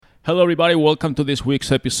Hello, everybody. Welcome to this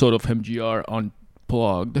week's episode of MGR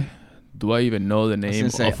Unplugged. Do I even know the name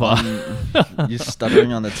of you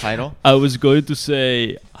stuttering on the title? I was going to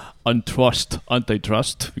say antitrust,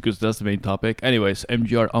 because that's the main topic. Anyways,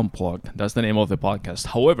 MGR Unplugged. That's the name of the podcast.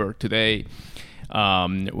 However, today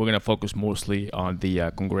we're going to focus mostly on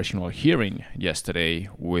the congressional hearing yesterday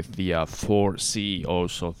with the four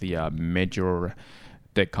CEOs of the major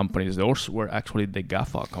tech companies. Those were actually the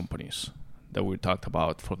GAFA companies that we talked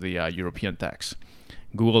about for the European tax: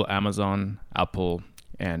 Google, Amazon, Apple,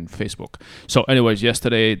 and Facebook. So anyways,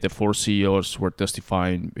 yesterday the four CEOs were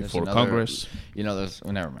testifying before Congress. There's...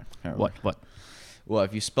 never mind. What? Well,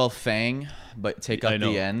 if you spell FANG, but take up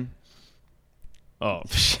the N. Oh.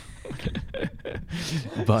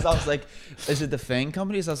 But so I was like, is it the FANG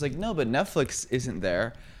companies? I was like, no, but Netflix isn't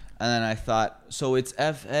there. And then I thought, so it's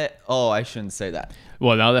Oh, I shouldn't say that.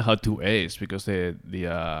 Well, now they have two A's because it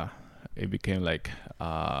became like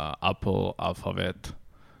Apple, Alphabet.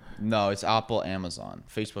 No, it's Apple, Amazon,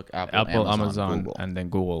 Facebook, Apple, Amazon, Google. and then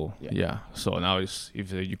Google. Yeah. So now if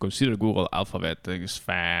you consider Google Alphabet, it's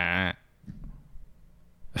fat.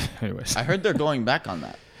 Anyways, I heard they're going back on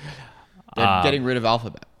that. They're getting rid of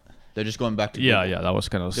Alphabet. They're just going back to Google. Yeah, that was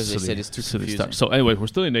kind of because they said it's too confusing. Start. So anyway, we're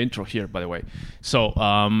still in the intro here, by the way. So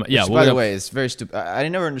yeah. By the way, it's very stupid. I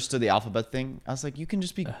never understood the Alphabet thing. I was like, you can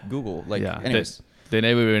just be Google. Like, yeah. Anyways. They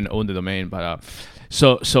never even owned the domain, but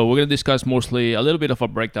so we're gonna discuss mostly a little bit of a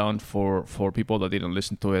breakdown for people that didn't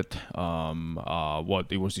listen to it, what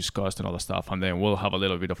it was discussed and all the stuff, and then we'll have a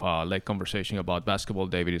little bit of a late conversation about basketball.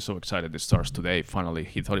 David is so excited it starts today. Finally,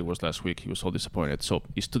 he thought it was last week. He was so disappointed. So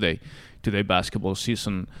it's today. Today, basketball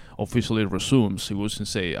season officially resumes.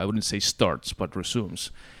 I wouldn't say starts, but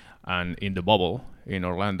resumes, and in the bubble in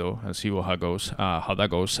Orlando, and see how that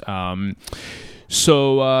goes.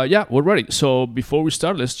 So we're ready. So before we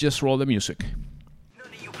start, let's just roll the music. None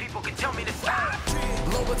of you people can tell me to stop.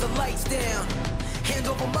 Lower the lights down. Hand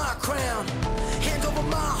over my crown. Hand over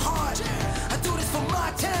my heart. I do this for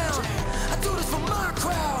my town. I do this for my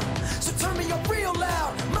crowd. So turn me up real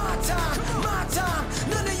loud. My time, my time.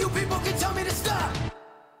 None of you people can tell me to stop.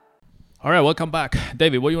 All right, welcome back.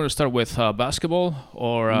 David, what do you want to start with, basketball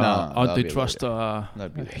or antitrust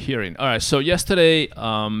hearing? All right, so yesterday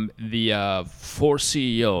the four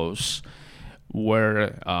CEOs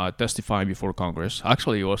were testifying before Congress.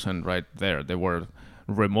 Actually, it wasn't right there. They were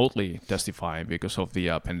remotely testifying because of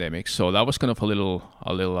the pandemic. So that was kind of a little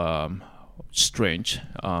strange.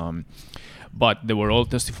 But they were all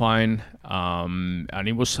testifying, and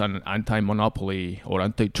it was an anti-monopoly or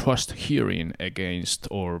antitrust hearing against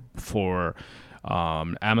or for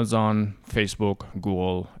Amazon, Facebook,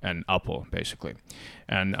 Google, and Apple, basically.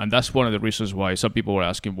 And that's one of the reasons why some people were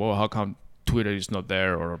asking, well, how come Twitter is not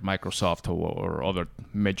there, or Microsoft, or other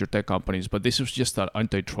major tech companies? But this was just an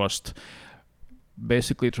antitrust,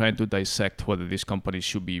 basically trying to dissect whether these companies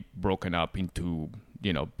should be broken up into,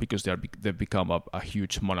 because they've become a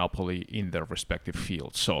huge monopoly in their respective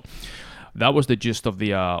fields. So that was the gist of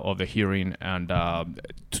the hearing, and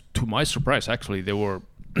to my surprise, actually, they were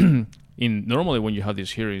normally when you have these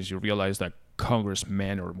hearings, you realize that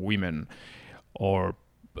congressmen or women or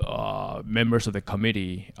members of the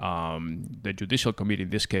committee, the judicial committee in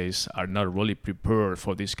this case, are not really prepared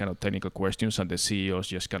for these kind of technical questions, and the CEOs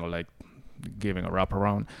just kind of like giving a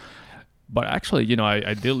wraparound. But actually,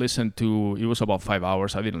 I did listen to, it was about 5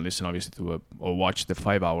 hours. I didn't listen, obviously, to or watch the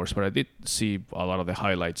 5 hours, but I did see a lot of the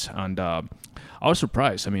highlights. And I was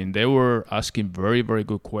surprised. I mean, they were asking very, very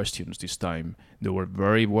good questions this time. They were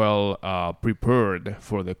very well prepared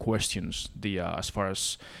for the questions, as far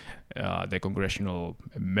as the congressional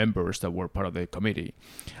members that were part of the committee.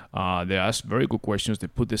 They asked very good questions. They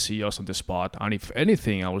put the CEOs on the spot. And if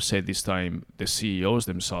anything, I would say this time, the CEOs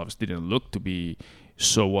themselves didn't look to be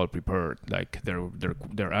so well prepared. Like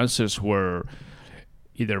their answers were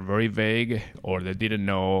either very vague, or they didn't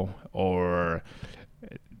know,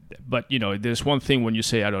 but there's one thing when you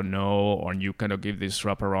say I don't know, or you kind of give this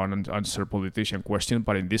wraparound and answer politician question,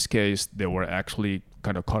 but in this case they were actually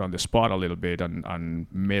kind of caught on the spot a little bit and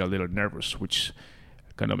made a little nervous, which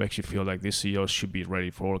kind of makes you feel like these CEOs should be ready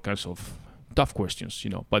for all kinds of tough questions,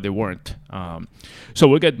 but they weren't. So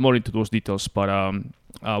we'll get more into those details, but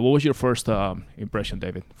what was your first impression,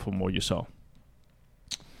 David, from what you saw?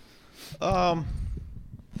 I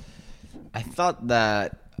thought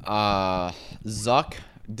that Zuck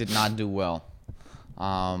did not do well.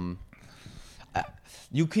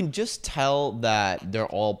 You can just tell that they're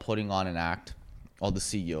all putting on an act, all the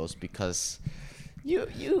CEOs, because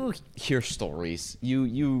you hear stories,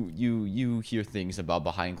 you hear things about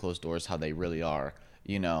behind closed doors, how they really are.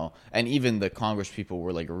 and even the Congress people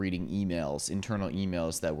were like reading internal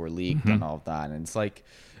emails that were leaked and all of that. And it's like,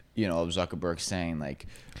 Zuckerberg saying like,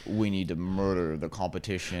 we need to murder the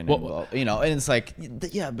competition, and it's like,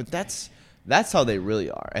 yeah, but that's how they really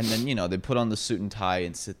are. And then, they put on the suit and tie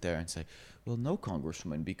and sit there and say, well, no,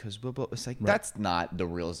 Congresswoman, because it's like, that's not the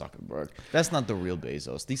real Zuckerberg. That's not the real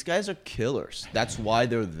Bezos. These guys are killers. That's why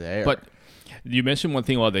they're there. But you mentioned one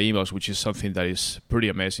thing about the emails, which is something that is pretty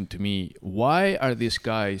amazing to me. Why are these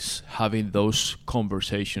guys having those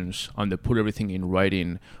conversations and they put everything in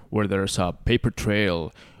writing where there's a paper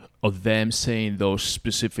trail of them saying those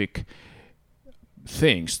specific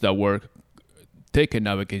things that were taken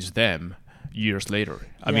up against them years later?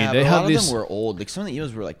 I mean, they have this. A lot of them were old. Like some of the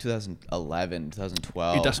emails were like 2011,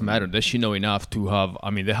 2012. It doesn't matter. They should know enough to have.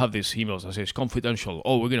 I mean, they have these emails that says confidential.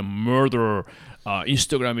 Oh, we're gonna murder.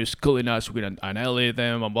 Instagram is killing us. We're gonna annihilate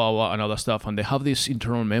them and blah blah and all that stuff. And they have these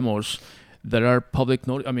internal memos that are public.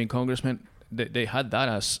 Congressmen, they had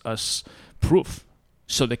that as proof.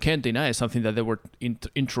 So they can't deny something that they were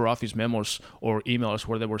inter-office memos or emails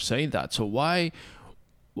where they were saying that. So why?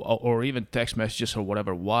 Or even text messages or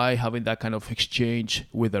whatever, why having that kind of exchange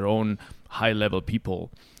with their own high-level people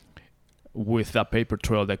with that paper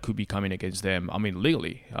trail that could be coming against them? I mean,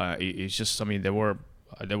 legally, it's just, they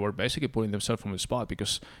were basically putting themselves on the spot,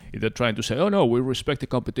 because if they're trying to say, oh, no, we respect the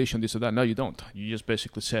competition, this or that. No, you don't. You just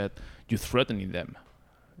basically said you're threatening them.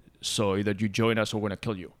 So either you join us or we're going to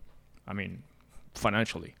kill you. I mean,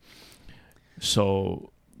 financially.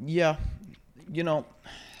 So... Yeah,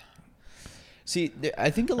 See,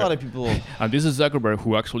 I think a lot of people... And this is Zuckerberg,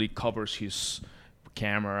 who actually covers his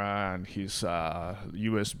camera and his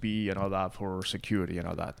USB and all that for security and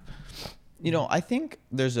all that. I think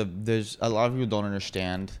there's a lot of people don't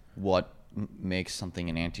understand what makes something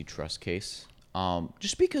an antitrust case.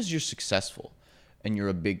 Just because you're successful and you're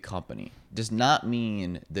a big company does not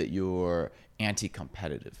mean that you're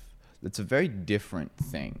anti-competitive. That's a very different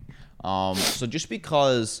thing. So just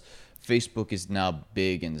because Facebook is now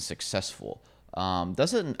big and successful...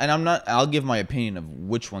 doesn't, and I'll give my opinion of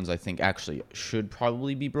which ones I think actually should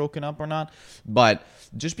probably be broken up or not, but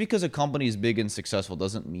just because a company is big and successful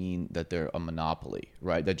doesn't mean that they're a monopoly,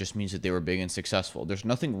 right? That just means that they were big and successful. There's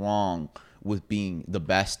nothing wrong with being the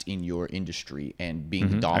best in your industry and being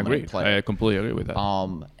the dominant player. I completely agree with that.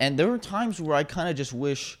 And there were times where I kind of just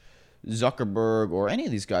wish Zuckerberg or any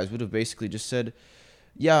of these guys would have basically just said,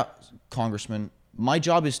 yeah, Congressman, my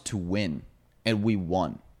job is to win, and we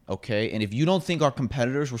won. Okay, and if you don't think our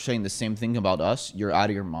competitors were saying the same thing about us, you're out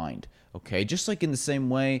of your mind. Okay, just like in the same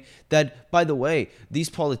way that, by the way,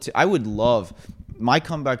 these I would love, my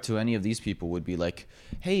comeback to any of these people would be like,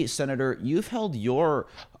 hey, Senator, you've held your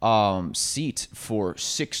seat for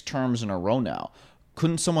 6 terms in a row now.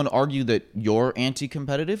 Couldn't someone argue that you're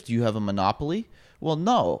anti-competitive? Do you have a monopoly? Well,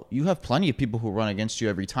 no, you have plenty of people who run against you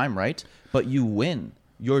every time, right? But you win.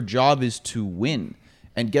 Your job is to win.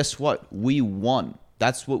 And guess what? We won.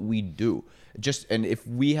 That's what we do. And if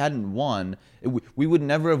we hadn't won, we would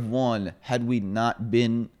never have won had we not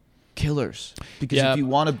been killers. Because if you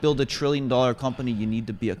want to build $1 trillion company, you need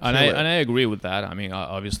to be a killer. And I agree with that. I mean,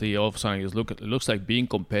 obviously, all of a sudden, it looks like being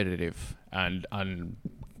competitive and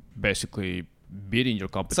basically beating your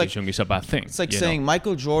competition is a bad thing. It's like saying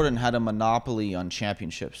Michael Jordan had a monopoly on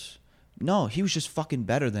championships. No, he was just fucking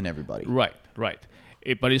better than everybody. Right.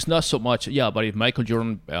 But it's not so much, but if Michael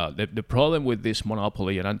Jordan, the problem with this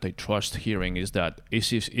monopoly and antitrust hearing is that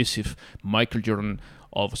if Michael Jordan,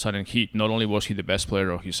 all of a sudden, not only was he the best player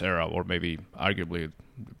of his era, or maybe arguably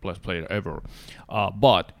the best player ever,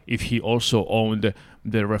 but if he also owned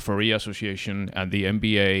the referee association and the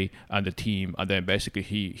NBA and the team, and then basically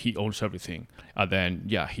he owns everything, and then,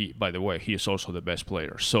 by the way, he is also the best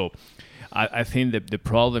player. So I think that the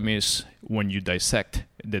problem is when you dissect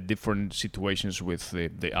the different situations with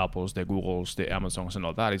the Apples, the Googles, the Amazons, and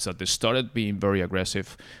all that, is that they started being very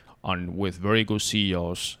aggressive and with very good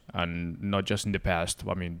CEOs, and not just in the past.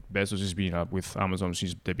 I mean, Bezos has been with Amazon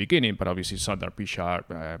since the beginning, but obviously Sundar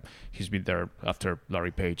Pichai, he's been there after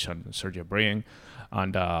Larry Page and Sergey Brin,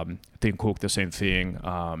 and Tim Cook, the same thing.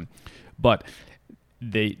 But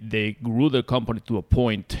they grew the company to a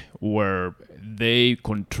point where they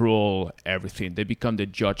control everything. They become the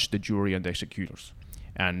judge, the jury, and the executors,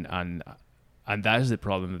 and that is the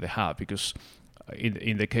problem that they have, because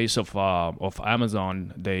in the case of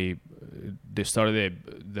Amazon, they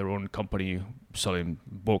started their own company selling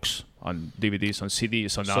books on DVDs and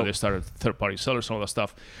CDs, and now they started third-party sellers and all that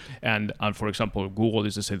stuff. And for example, Google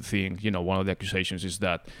is the same thing. One of the accusations is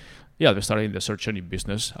that they started in the search engine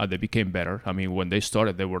business and they became better. I mean, when they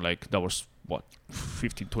started, they were like, that was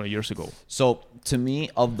 15, 20 years ago. So to me,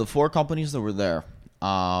 of the 4 companies that were there,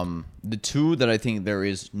 The two that I think there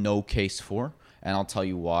is no case for, and I'll tell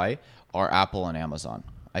you why, are Apple and Amazon.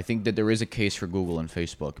 I think that there is a case for Google and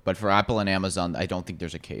Facebook, but for Apple and Amazon, I don't think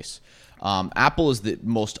there's a case. Apple is the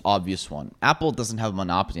most obvious one. Apple doesn't have a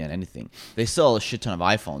monopoly on anything. They sell a shit ton of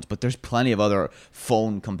iPhones, but there's plenty of other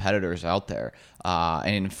phone competitors out there.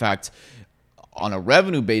 And in fact, on a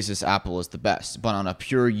revenue basis, Apple is the best. But on a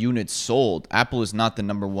pure units sold, Apple is not the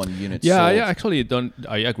number one unit sold. Yeah, actually don't.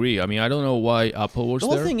 I agree. I mean, I don't know why Apple was The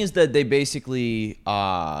there. whole thing is that they basically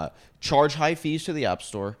charge high fees to the App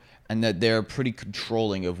Store, and that they're pretty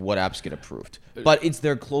controlling of what apps get approved. But it's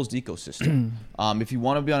their closed ecosystem. If you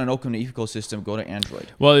want to be on an open ecosystem, go to Android.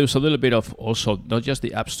 Well, it was a little bit of also not just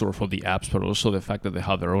the App Store for the apps, but also the fact that they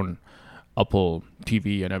have their own Apple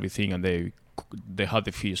TV and everything, and they have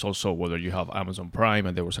the fees also, whether you have Amazon Prime,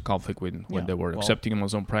 and there was a conflict when they were accepting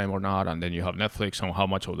Amazon Prime or not, and then you have Netflix and how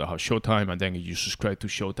much of they have Showtime, and then you subscribe to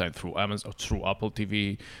Showtime through Amazon, through Apple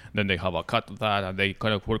TV, then they have a cut of that, and they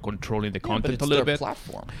kind of were controlling the content but a little their bit.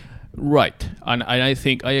 platform. Right, and I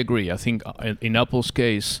think I agree. I think in Apple's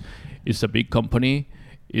case, it's a big company.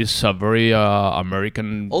 It's a very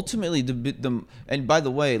American. Ultimately, and by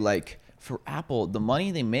the way, like for Apple, the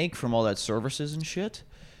money they make from all that services and shit,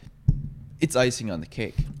 it's icing on the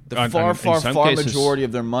cake. The And far in some cases- majority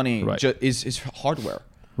of their money Right. is hardware.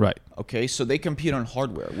 Right. Okay, so they compete on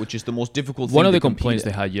hardware, which is the most difficult thing One of to the complaints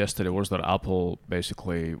compete they had yesterday was that Apple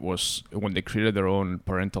basically was, when they created their own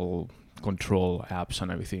parental control apps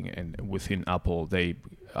and everything, and within Apple, they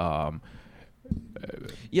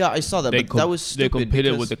Yeah, I saw that, they but that was they stupid.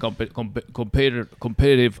 competed because with the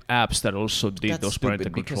competitive apps that also did that's those parental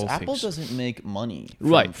stupid because control Apple things. doesn't make money from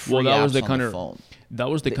Right. free Well, that was apps the on counter. phone. That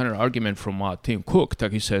was the counter argument from Tim Cook,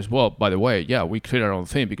 that he says, well, by the way, yeah, we create our own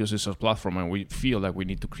thing because it's a platform, and we feel like we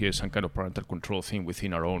need to create some kind of parental control thing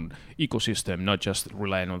within our own ecosystem, not just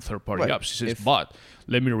relying on third-party Right. apps. He says, If- but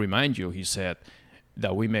let me remind you, he said,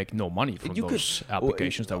 that we make no money from those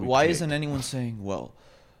applications that we Why create. isn't anyone saying, well,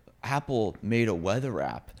 Apple made a weather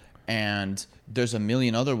app and there's a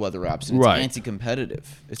million other weather apps and it's Right.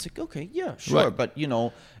 anti-competitive? It's like, okay, yeah, sure. Right. But,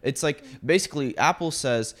 it's like basically Apple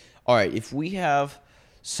says, all right, if we have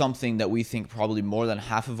something that we think probably more than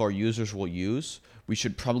half of our users will use, we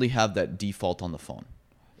should probably have that default on the phone.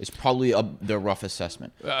 It's probably their rough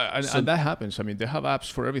assessment. And that happens. I mean, they have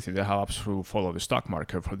apps for everything. They have apps to follow the stock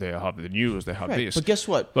market. They have the news. They have Right, this. but guess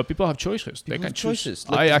what? But people have choices. They People can have choose. choices.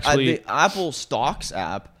 I actually. The Apple Stocks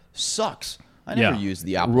app sucks. I never use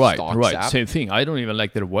the Apple right, Stocks right. app. Same thing. I don't even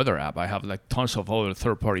like their weather app. I have like tons of other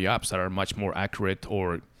third-party apps that are much more accurate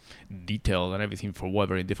or detailed and everything for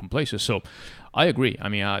weather in different places. So I agree. I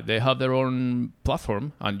mean, they have their own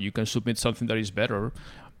platform, and you can submit something that is better.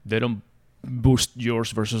 They don't boost yours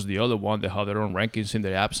versus the other one. They have their own rankings in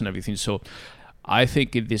their apps and everything. So I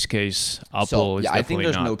think in this case, Apple is I think definitely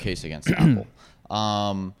there's not. no case against Apple.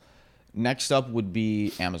 Next up would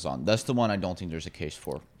be Amazon. That's the one I don't think there's a case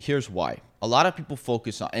for. Here's why. A lot of people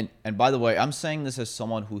focus on, and by the way, I'm saying this as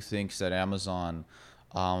someone who thinks that Amazon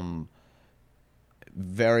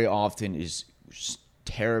very often is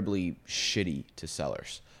terribly shitty to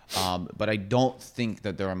sellers. But I don't think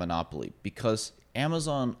that they're a monopoly because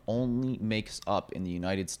Amazon only makes up in the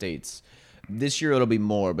United States. This year it'll be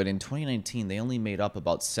more, but in 2019 they only made up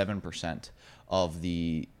about 7% of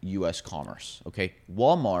the U.S. commerce. Okay,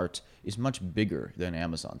 Walmart is much bigger than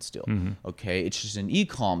Amazon still. Okay, it's just in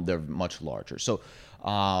e-com they're much larger. So,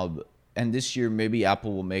 and this year maybe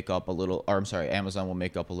Apple will make up a little, or I'm sorry, Amazon will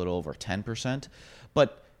make up a little over 10%,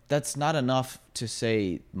 but that's not enough to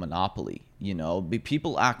say monopoly.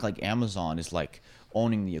 People act like Amazon is like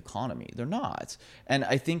owning the economy. They're not. And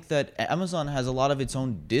I think that Amazon has a lot of its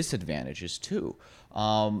own disadvantages too.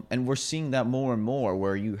 And we're seeing that more and more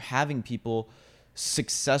where you're having people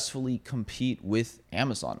successfully compete with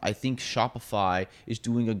Amazon. I think Shopify is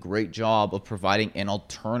doing a great job of providing an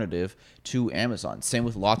alternative to Amazon. Same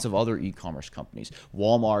with lots of other e-commerce companies.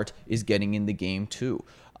 Walmart is getting in the game too.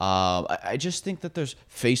 I just think that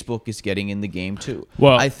Facebook is getting in the game too.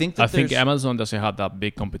 Well, I think Amazon doesn't have that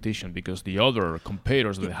big competition because the other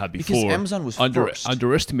competitors that they had because before Amazon was first.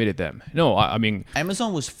 underestimated them. No, I mean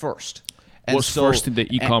Amazon was first. And was first in the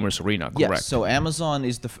e-commerce arena, correct? Yes, so Amazon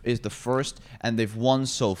is the first, and they've won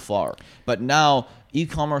so far. But now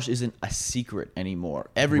e-commerce isn't a secret anymore.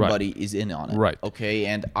 Everybody is in on it. Right. Okay,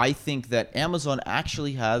 and I think that Amazon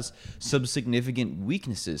actually has some significant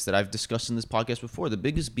weaknesses that I've discussed in this podcast before. The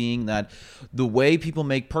biggest being that the way people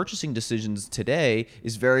make purchasing decisions today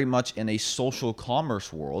is very much in a social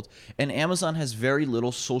commerce world, and Amazon has very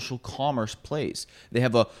little social commerce plays. They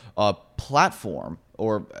have a platform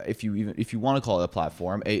or if you want to call it a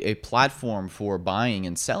platform, a platform for buying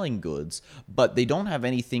and selling goods, but they don't have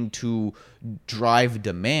anything to drive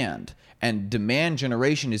demand. And demand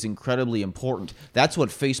generation is incredibly important. That's what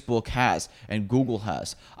Facebook has and Google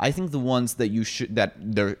has. I think the ones that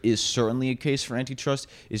there is certainly a case for antitrust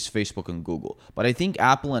is Facebook and Google. But I think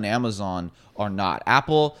Apple and Amazon are not.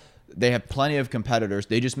 Apple, they have plenty of competitors.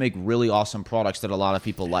 They just make really awesome products that a lot of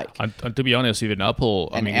people like. And to be honest, even Apple,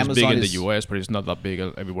 And it's big Amazon in the is- US, but it's not that big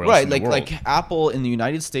everywhere else Right, in the world. like Apple in the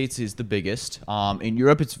United States is the biggest. In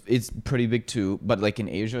Europe, it's pretty big too. But like in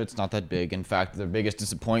Asia, it's not that big. In fact, their biggest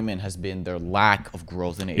disappointment has been their lack of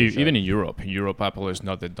growth in Asia. Even in Europe, Apple is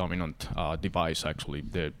not the dominant device. Actually,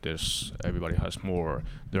 everybody has more.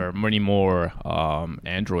 There are many more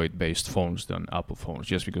Android-based phones than Apple phones,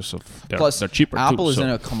 just because of Plus, they're cheaper. Apple too, is so in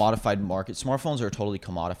a commodified market. Smartphones are totally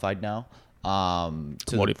commodified now.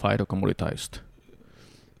 commodified or commoditized.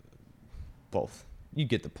 Both. You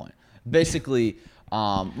get the point. Basically,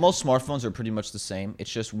 most smartphones are pretty much the same.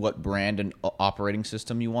 It's just what brand and operating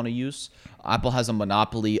system you want to use. Apple has a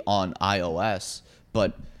monopoly on iOS,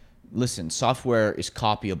 but listen, software is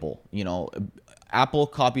copyable. Apple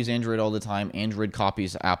copies Android all the time. Android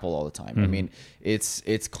copies Apple all the time. I mean,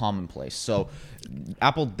 it's commonplace. So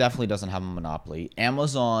Apple definitely doesn't have a monopoly.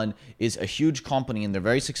 Amazon is a huge company and they're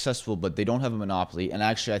very successful, but they don't have a monopoly. And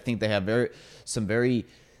actually, I think they have some very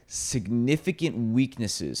significant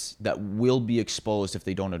weaknesses that will be exposed if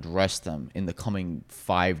they don't address them in the coming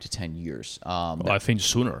 5 to 10 years. I think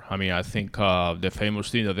sooner. I mean, I think the famous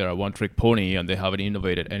thing that they're a one-trick pony and they haven't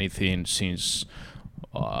innovated anything since.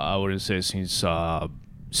 I wouldn't say since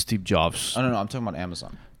Steve Jobs. I don't know. I'm talking about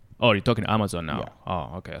Amazon. Oh, you're talking Amazon now. Yeah.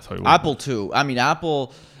 Oh, okay. I thought you were. Apple too. I mean,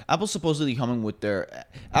 Apple's supposedly coming with their.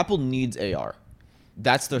 Apple needs AR.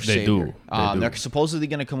 That's their They savior. do. They do. They're supposedly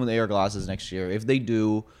going to come with AR glasses next year. If they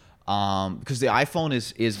do, because the iPhone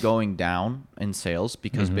is going down in sales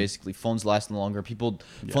because basically phones last longer.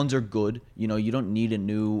 Phones are good. You don't need a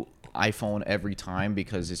new iPhone every time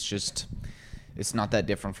because it's not that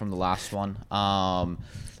different from the last one.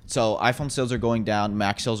 So iPhone sales are going down.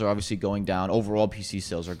 Mac sales are obviously going down. Overall PC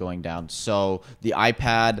sales are going down. So the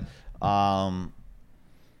iPad.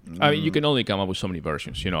 I mean, you can only come up with so many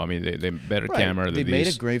versions. I mean, they better camera. They made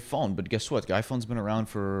a great phone, but guess what? The iPhone's been around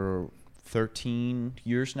for 13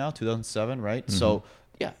 years now, 2007, right? So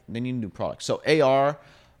yeah, they need a new product. So AR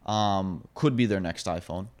could be their next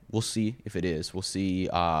iPhone. We'll see if it is. We'll see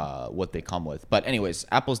what they come with. But anyways,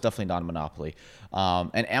 Apple's definitely not a monopoly.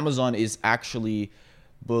 And Amazon is actually,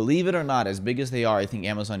 believe it or not, as big as they are, I think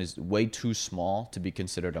Amazon is way too small to be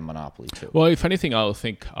considered a monopoly too. Well, if anything, I would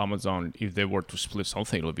think Amazon, if they were to split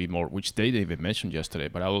something, it would be more, which they didn't even mention yesterday.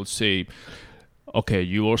 But I would say, okay,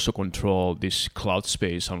 you also control this cloud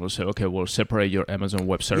space, and we'll say, okay, we'll separate your Amazon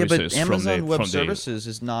Web Services yeah, but Amazon from Web the Services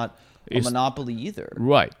is not a monopoly either.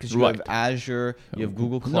 Right, Because you right. have Azure, you have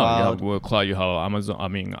Google No, you Cloud. have Google Cloud, you have Amazon. I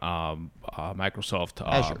mean, Microsoft.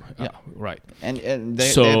 Azure, yeah. Right. And they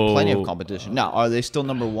have plenty of competition. Now, are they still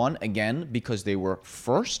number one? Again, because they were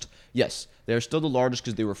first? Yes, they're still the largest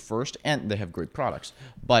because they were first, and they have great products.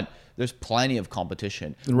 But there's plenty of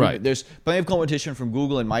competition. Right. There's plenty of competition from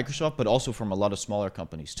Google and Microsoft, but also from a lot of smaller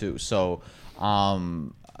companies too. So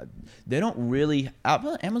they don't really.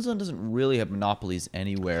 Amazon doesn't really have monopolies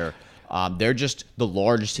anywhere. They're just the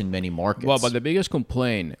largest in many markets. Well, but the biggest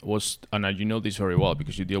complaint was, and you know this very well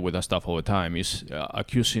because you deal with that stuff all the time, is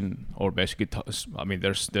accusing or basically,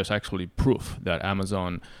 there's actually proof that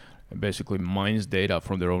Amazon basically mines data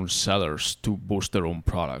from their own sellers to boost their own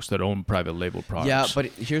products, their own private label products. Yeah, but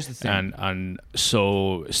here's the thing. And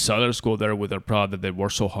so sellers go there with their product that they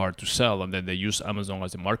work so hard to sell, and then they use Amazon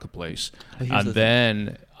as the marketplace. And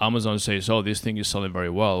then Amazon says, oh, this thing is selling very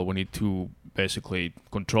well. We need to basically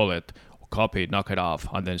control it, copy it, knock it off,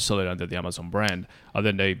 and then sell it under the Amazon brand. And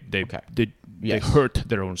then they hurt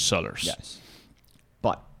their own sellers. Yes.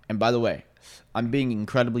 But, and by the way, I'm being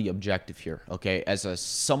incredibly objective here, okay? As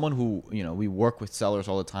someone who, we work with sellers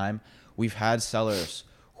all the time, we've had sellers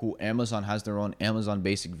who Amazon has their own Amazon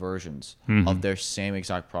basic versions of their same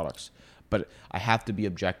exact products. But I have to be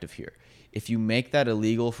objective here. If you make that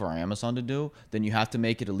illegal for Amazon to do, then you have to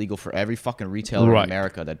make it illegal for every fucking retailer in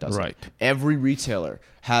America that does it. Every retailer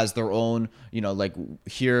has their own, like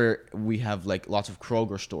here we have like lots of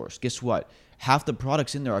Kroger stores. Guess what? Half the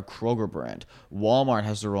products in there are Kroger brand. Walmart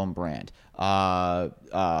has their own brand.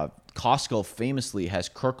 Costco famously has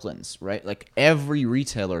Kirkland's, right? Like every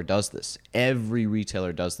retailer does this. Every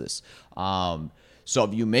retailer does this. So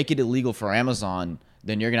if you make it illegal for Amazon,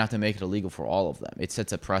 then you're going to have to make it illegal for all of them. It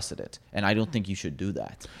sets a precedent, and I don't think you should do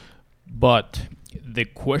that. But the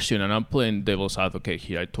question, and I'm playing devil's advocate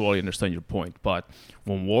here, I totally understand your point, but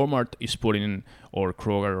when Walmart is putting, or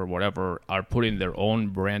Kroger or whatever, are putting their own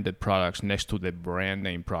branded products next to the brand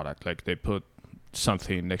name product, like they put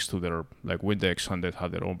something next to their, like Windex, and they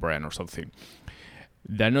have their own brand or something,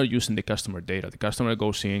 they're not using the customer data. The customer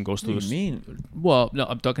goes to What do you mean? Well, no,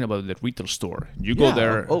 I'm talking about the retail store. You go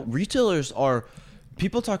there. Oh, retailers are.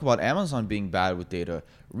 People talk about Amazon being bad with data.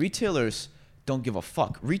 Retailers don't give a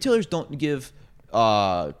fuck. Retailers don't give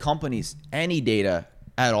companies any data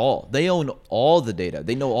at all. They own all the data.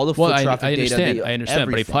 They know all the foot traffic I understand. data. I understand.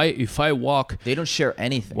 Everything. But if I walk, they don't share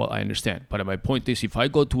anything. well, I understand. But my point is, if I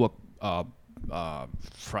go to a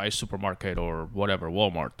Fry's supermarket or whatever,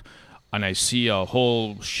 Walmart, and I see a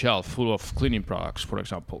whole shelf full of cleaning products, for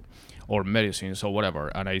example, or medicines or whatever,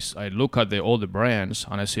 and I look at all the brands,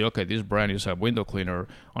 and I say, okay, this brand is a window cleaner,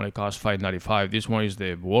 and it costs $5.95. This one is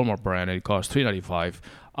the Walmart brand, and it costs $3.95.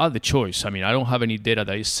 I have the choice. I mean, I don't have any data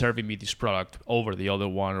that is serving me this product over the other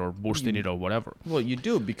one or boosting it or whatever. Well, you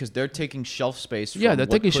do, because they're taking shelf space. From Yeah, they're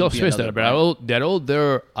what taking could shelf be space another there, but brand. they're all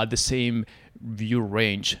there at the same view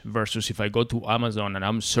range, versus if I go to Amazon and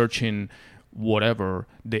I'm searching whatever,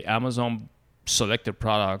 the Amazon selected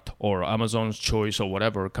product or Amazon's choice or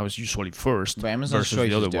whatever comes usually first But Amazon's versus choice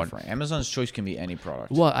the other is one. different. Amazon's choice can be any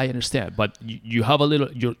product. Well, I understand, but you have a little.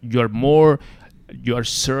 You are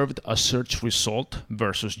served a search result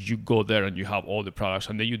versus you go there and you have all the products,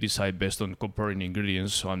 and then you decide based on comparing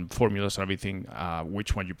ingredients and formulas and everything,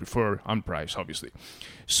 which one you prefer and price, obviously.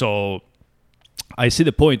 So I see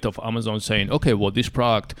the point of Amazon saying, okay, well, this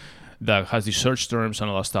product that has the search terms and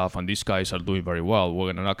all that stuff, and these guys are doing very well, we're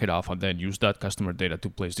going to knock it off and then use that customer data to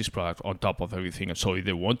place this product on top of everything. And so if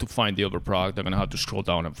they want to find the other product, they're going to have to scroll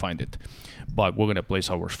down and find it. But we're going to place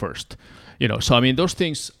ours first. So I mean, those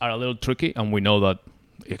things are a little tricky, and we know that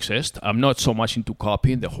exist. I'm not so much into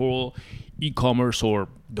copying. The whole e-commerce or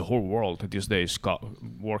the whole world these days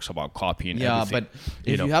works about copying everything. But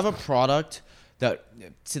if you have a product that...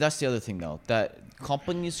 See, that's the other thing, though, that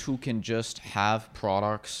companies who can just have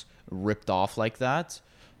products ripped off like that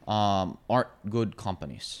aren't good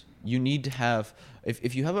companies. You need to have,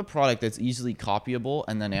 if you have a product that's easily copyable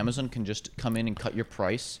and then Amazon can just come in and cut your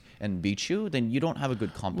price and beat you, then you don't have a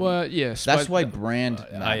good company. Well, yes, that's but why brand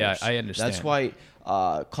matters. I understand. That's why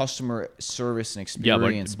customer service and Yeah,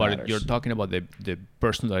 experience but matters. you're talking about the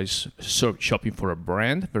person that is shopping for a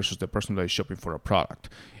brand versus the person that is shopping for a product.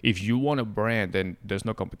 If you want a brand, then there's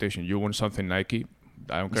no competition. You want something Nike,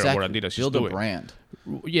 I don't care what Adidas is doing. Build a brand.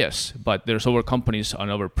 Yes, but there's other companies and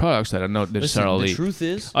other products that are not necessarily... Listen, the truth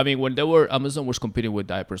is... I mean, when Amazon was competing with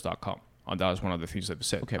Diapers.com, and that was one of the things that they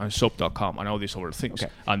said, and Soap.com, and all these other things.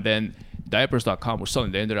 Okay. And then Diapers.com was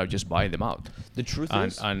selling, they ended up just buying them out. The truth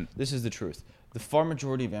is, this is the truth. The far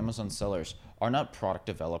majority of Amazon sellers are not product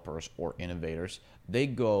developers or innovators. They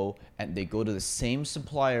go to the same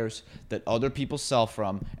suppliers that other people sell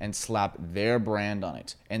from and slap their brand on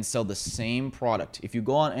it and sell the same product. If you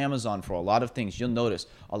go on Amazon for a lot of things, you'll notice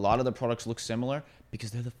a lot of the products look similar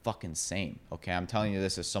because they're the fucking same. Okay, I'm telling you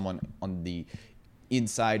this as someone on the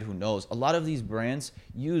inside who knows. A lot of these brands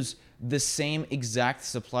use the same exact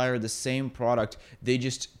supplier, the same product. They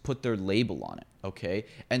just put their label on it. Okay,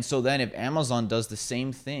 and so then if Amazon does the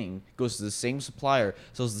same thing, goes to the same supplier,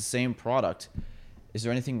 sells the same product, is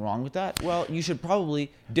there anything wrong with that? Well, you should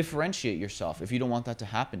probably differentiate yourself if you don't want that to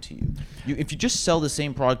happen to you. If you just sell the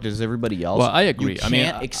same product as everybody else, well, I agree. You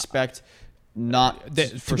can't expect not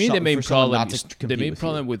to me the main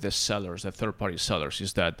problem with the sellers, the third-party sellers,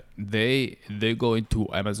 is that they go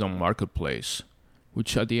into Amazon Marketplace,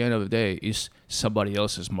 which at the end of the day is somebody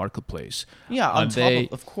else's marketplace. Yeah, on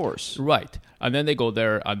top of course. Right. And then they go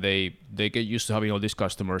there and they get used to having all these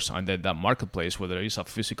customers, and then that marketplace, whether it's a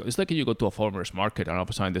physical... It's like you go to a farmer's market and all of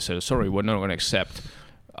a sudden they say, sorry, we're not going to accept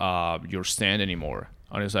your stand anymore.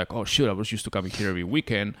 And it's like, oh, shoot, I was used to coming here every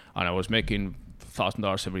weekend and I was making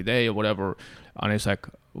 $1,000 every day or whatever. And it's like,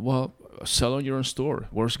 well, sell on your own store.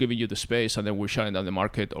 We're just giving you the space and then we're shutting down the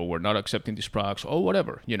market, or we're not accepting these products or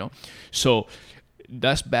whatever, So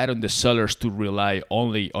that's bad on the sellers to rely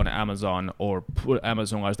only on Amazon or put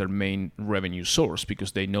Amazon as their main revenue source,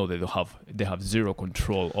 because they know they have zero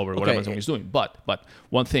control over what Amazon is doing. But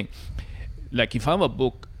one thing, like if I'm a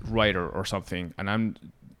book writer or something and I'm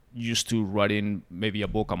used to writing maybe a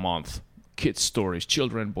book a month, kids stories,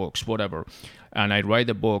 children books, whatever, and I write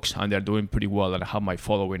the books and they're doing pretty well and I have my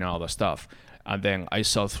following and all that stuff, and then I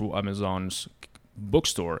sell through Amazon's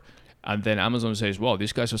bookstore. And then Amazon says, well,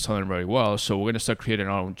 these guys are selling very well, so we're going to start creating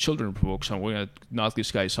our own children's books, and we're going to knock these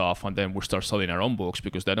guys off, and then we'll start selling our own books,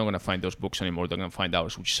 because they're not going to find those books anymore. They're going to find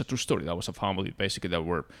ours, which is a true story. That was a family, basically, that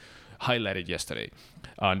were highlighted yesterday.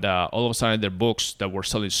 And all of a sudden, their books that were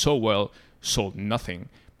selling so well sold nothing.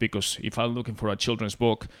 Because if I'm looking for a children's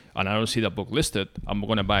book and I don't see that book listed, I'm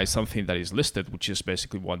going to buy something that is listed, which is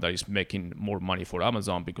basically one that is making more money for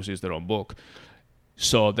Amazon because it's their own book.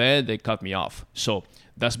 So then they cut me off. So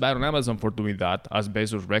that's bad on Amazon for doing that, as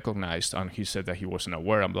Bezos recognized, and he said that he wasn't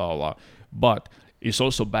aware and blah, blah, blah. But it's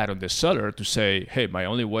also bad on the seller to say, hey, my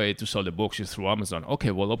only way to sell the books is through Amazon. Okay,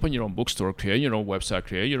 well, open your own bookstore, create your own website,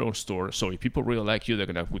 create your own store. So if people really like you, they're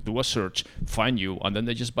going to do a search, find you, and then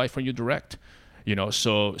they just buy from you direct. You know,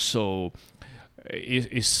 so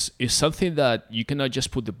it's something that you cannot just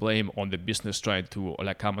put the blame on the business trying to,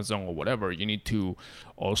 like Amazon or whatever. You need to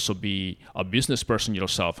also be a business person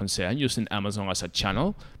yourself and say, I'm using Amazon as a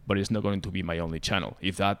channel, but it's not going to be my only channel.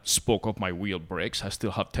 If that spoke of my wheel breaks, I still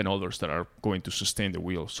have 10 others that are going to sustain the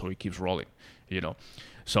wheel so it keeps rolling, you know.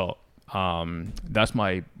 So that's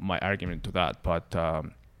my argument to that.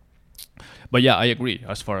 But yeah, I agree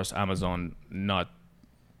as far as Amazon not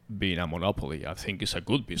being a monopoly. I think it's a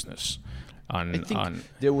good business. And, I think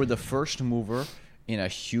they were the first mover in a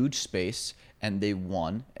huge space, and they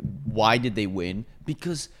won. Why did they win?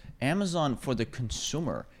 Because Amazon, for the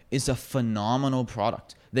consumer, is a phenomenal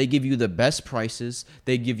product. They give you the best prices.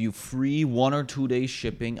 They give you free 1 or 2 days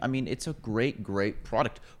shipping. I mean, it's a great, great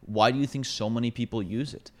product. Why do you think so many people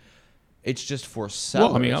use it? It's just for sellers.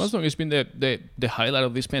 Well, I mean, Amazon has been the highlight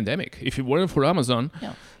of this pandemic. If it weren't for Amazon...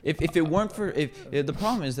 Yeah. If it weren't for... if the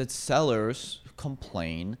problem is that sellers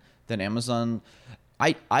complain that Amazon...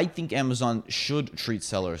 I think Amazon should treat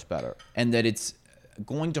sellers better, and that it's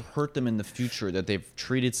going to hurt them in the future that they've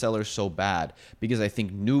treated sellers so bad, because I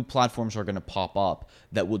think new platforms are going to pop up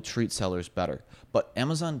that will treat sellers better. But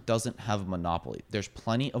Amazon doesn't have a monopoly. There's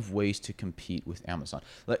plenty of ways to compete with Amazon.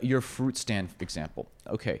 Like your fruit stand example.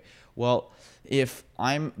 Okay, well, if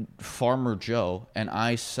I'm Farmer Joe and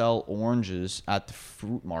I sell oranges at the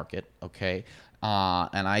fruit market, okay,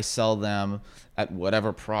 and I sell them at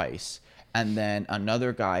whatever price, and then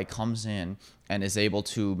another guy comes in and is able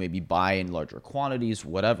to maybe buy in larger quantities,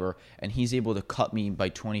 whatever, and he's able to cut me by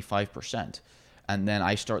 25%, and then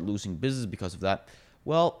I start losing business because of that,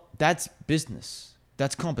 well, that's business.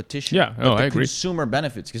 That's competition. Yeah, but the I agree. consumer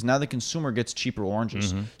benefits, because now the consumer gets cheaper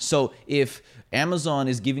oranges. Mm-hmm. So if Amazon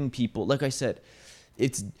is giving people, like I said,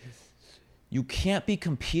 you can't be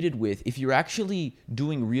competed with. If you're actually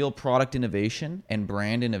doing real product innovation and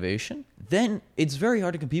brand innovation, then it's very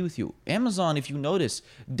hard to compete with you. Amazon, if you notice,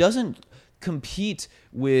 doesn't compete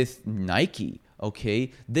with Nike,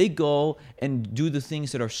 okay? They go and do the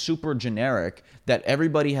things that are super generic that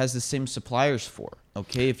everybody has the same suppliers for,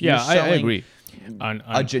 okay? If you're selling I agree. And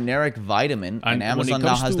a generic vitamin, and Amazon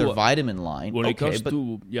now has their vitamin line. When it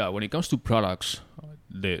comes to products,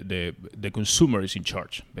 the consumer is in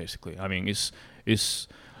charge, basically. I mean, it's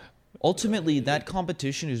ultimately that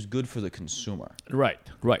competition is good for the consumer. Right.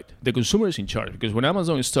 The consumer is in charge, because when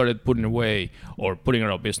Amazon started putting away or putting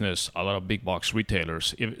out of business a lot of big box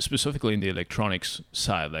retailers, specifically in the electronics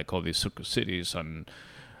side, like all these Circuit Cities and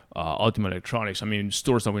Ultimate Electronics, I mean,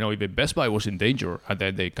 stores that we know even Best Buy was in danger, and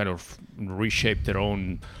then they kind of reshaped their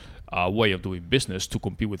own way of doing business to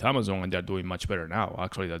compete with Amazon, and they're doing much better now.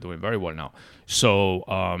 Actually, they're doing very well now. So,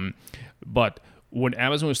 but when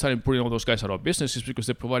Amazon started putting all those guys out of business, it's because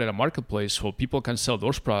they provided a marketplace so people can sell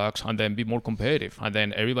those products and then be more competitive. And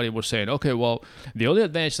then everybody was saying, okay, well, the only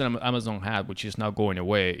advantage that Amazon had, which is now going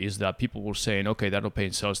away, is that people were saying, okay, they're not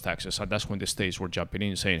paying sales taxes. And that's when the states were jumping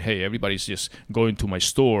in saying, hey, everybody's just going to my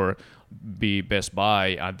store, be Best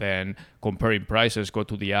Buy, and then comparing prices, go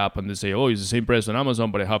to the app and they say, oh, it's the same price on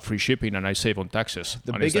Amazon, but I have free shipping and I save on taxes.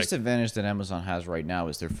 The biggest advantage that Amazon has right now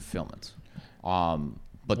is their fulfillment.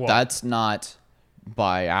 That's not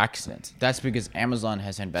by accident. That's because Amazon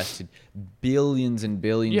has invested billions and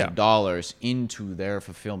billions of dollars into their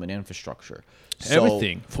fulfillment infrastructure. So,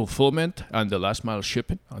 everything, fulfillment and the last mile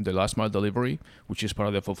shipping and the last mile delivery, which is part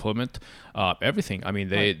of the fulfillment, everything. I mean,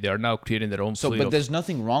 they are now creating their own fleet. But there's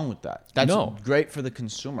nothing wrong with that. That's great for the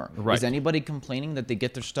consumer. Right. Is anybody complaining that they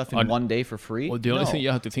get their stuff in 1 day for free? Well, the only thing you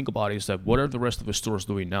have to think about is that what are the rest of the stores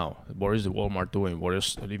doing now? What is the Walmart doing? What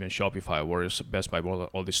is even Shopify? What is Best Buy?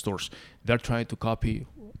 All these stores. They're trying to copy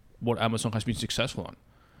what Amazon has been successful on.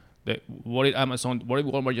 What did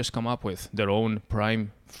Walmart just come up with? Their own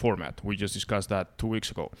Prime format. We just discussed that 2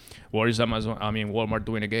 weeks ago. What is Walmart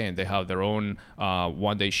doing again? They have their own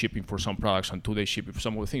 1 day shipping for some products and 2 day shipping for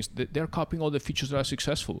some other things. They're copying all the features that are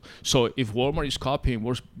successful. So if Walmart is copying,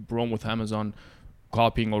 what's wrong with Amazon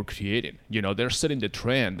copying or creating? You know, they're setting the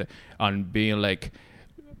trend and being like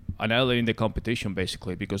annihilating the competition,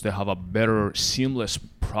 basically, because they have a better seamless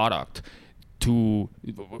product to,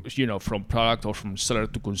 from product or from seller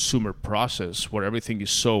to consumer process where everything is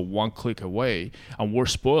so one click away, and we're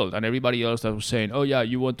spoiled. And everybody else that was saying, oh yeah,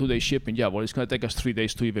 you want 2-day shipping, yeah, well, it's going to take us 3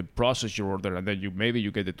 days to even process your order, and then maybe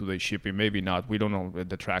you get the 2-day shipping, maybe not, we don't know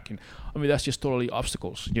the tracking. I mean, that's just totally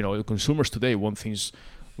obstacles. The consumers today want things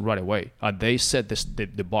right away, and they set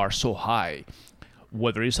the bar so high.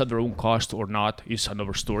 Whether it's at their own cost or not is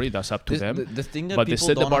another story. That's up to them. The thing that but they people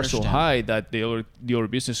set the don't bar understand, so high that the other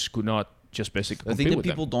businesses could not just basically the compete thing that with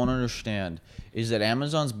people them. don't understand is that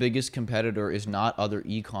Amazon's biggest competitor is not other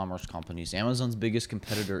e-commerce companies. Amazon's biggest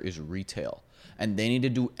competitor is retail. And they need to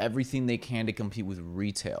do everything they can to compete with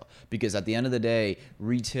retail. Because at the end of the day,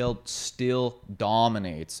 retail still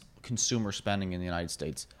dominates consumer spending in the United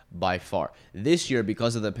States by far. This year,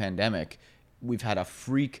 because of the pandemic, we've had a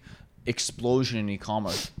freak explosion in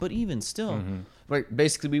e-commerce. But even still, right?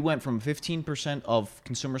 Basically, we went from 15% of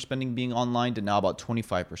consumer spending being online to now about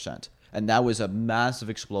 25%. And that was a massive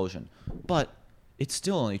explosion. But it's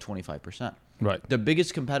still only 25%. Right. The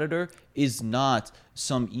biggest competitor is not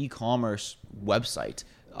some e-commerce website.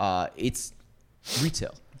 It's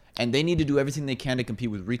retail. And they need to do everything they can to compete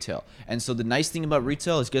with retail. And so the nice thing about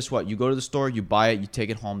retail is, guess what? You go to the store, you buy it, you take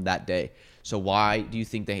it home that day. So why do you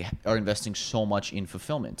think they are investing so much in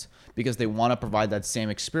fulfillment? Because they want to provide that same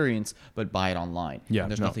experience, but buy it online. Yeah,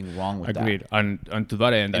 And there's nothing wrong with that. Agreed. And to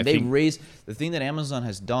that end, And I they think raised, the thing that Amazon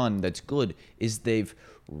has done that's good is they've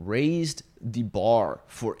raised the bar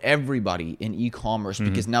for everybody in e-commerce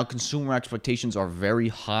because now consumer expectations are very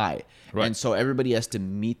high. Right. And so everybody has to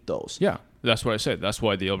meet those. yeah, that's what I said. That's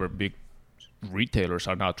why the other big retailers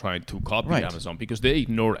are now trying to copy Right. Amazon, because they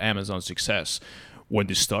ignored Amazon's success when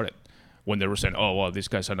they started. When they were saying, oh, well, these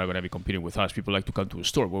guys are not going to be competing with us. People like to come to a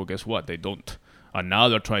store. Well, guess what? They don't. And now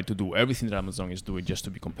they're trying to do everything that Amazon is doing just to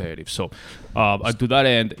be competitive. So and to that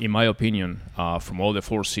end, in my opinion, from all the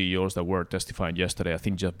 4 CEOs that were testifying yesterday, I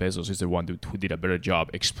think Jeff Bezos is the one who did a better job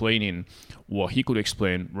explaining what he could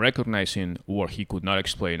explain, recognizing what he could not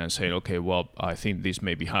explain, and saying, okay, well, I think this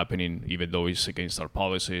may be happening, even though it's against our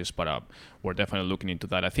policies, but we're definitely looking into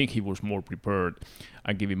that. I think he was more prepared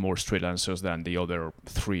and giving more straight answers than the other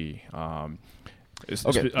 3.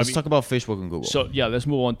 Okay, let's talk about Facebook and Google. So yeah, let's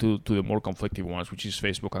move on to the more conflicting ones, which is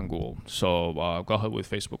Facebook and Google. So go ahead with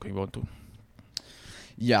Facebook if you want to.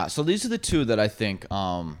 Yeah, so these are the 2 that I think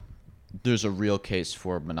there's a real case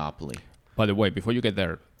for monopoly. By the way, before you get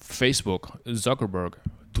there, Facebook, Zuckerberg,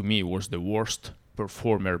 to me, was the worst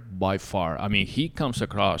performer by far. I mean, he comes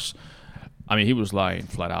across... he was lying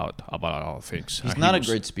flat out about all things. He's not a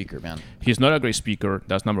great speaker, man. He's not a great speaker.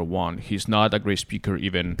 That's number one. He's not a great speaker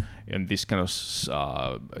even in this kind of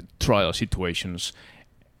trial situations.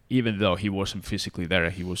 Even though he wasn't physically there,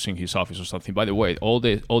 he was in his office or something. By the way, all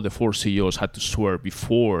the 4 CEOs had to swear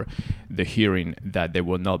before the hearing that they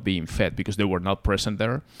were not being fed because they were not present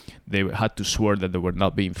there. They had to swear that they were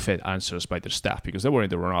not being fed answers by their staff because they were in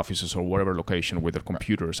their own offices or whatever location with their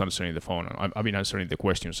computers answering the phone. Answering the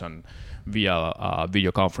questions and via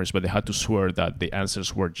video conference, but they had to swear that the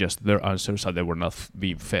answers were just their answers and they were not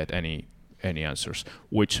being fed any answers,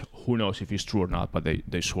 which who knows if it's true or not, but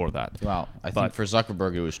they swore that. Wow. I think for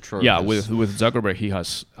Zuckerberg it was true. Yeah, with Zuckerberg, he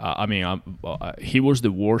has, he was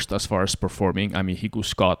the worst as far as performing. I mean, he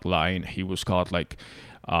was caught lying. He was caught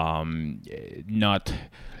not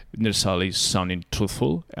necessarily sounding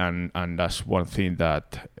truthful. And that's one thing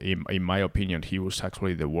that, in my opinion, he was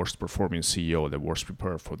actually the worst performing CEO, the worst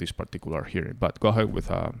prepared for this particular hearing. But go ahead with...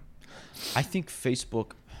 I think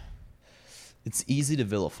Facebook, it's easy to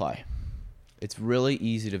vilify. It's really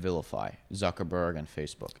easy to vilify Zuckerberg and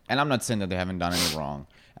Facebook. And I'm not saying that they haven't done any wrong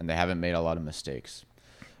and they haven't made a lot of mistakes.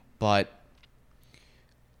 But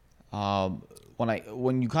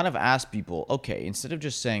when you kind of ask people, okay, instead of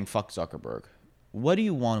just saying fuck Zuckerberg, what do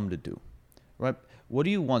you want him to do? Right? What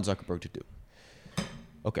do you want Zuckerberg to do?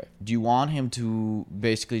 Okay. Do you want him to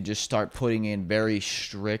basically just start putting in very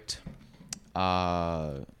strict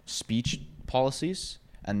speech policies?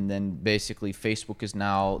 And then basically Facebook is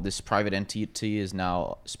now, this private entity is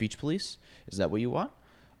now speech police? Is that what you want?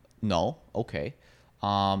 No. Okay.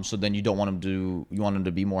 So then you don't want him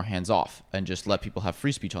to be more hands off and just let people have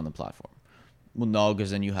free speech on the platform. Well, no,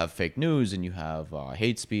 because then you have fake news and you have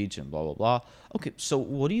hate speech and blah, blah, blah. Okay. So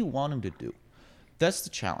what do you want him to do? That's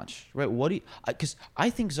the challenge, right? Because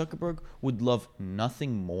I think Zuckerberg would love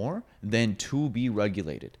nothing more than to be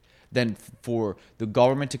regulated. Than for the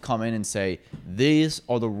government to come in and say, these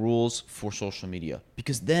are the rules for social media.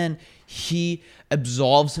 Because then he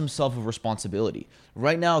absolves himself of responsibility.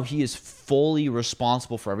 Right now, he is fully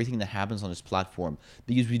responsible for everything that happens on his platform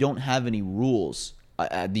because we don't have any rules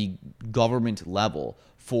at the government level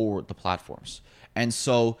for the platforms. And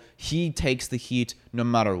so he takes the heat no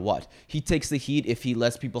matter what. He takes the heat if he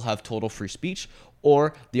lets people have total free speech,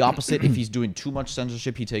 or the opposite, if he's doing too much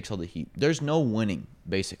censorship, he takes all the heat. There's no winning,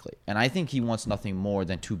 basically. And I think he wants nothing more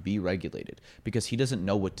than to be regulated because he doesn't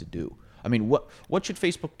know what to do. I mean, what should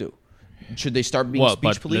Facebook do? Should they start being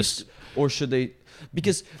speech police, or should they?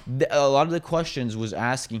 Because a lot of the questions was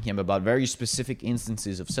asking him about very specific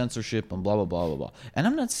instances of censorship and blah, blah, blah, blah, blah. And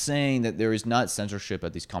I'm not saying that there is not censorship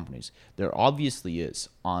at these companies. There obviously is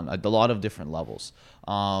on a lot of different levels.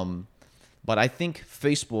 But I think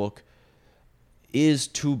Facebook is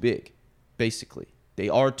too big, basically. They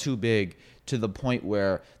are too big to the point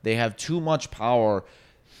where they have too much power.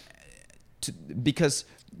 Because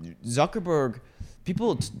Zuckerberg,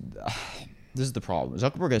 this is the problem.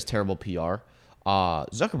 Zuckerberg has terrible PR.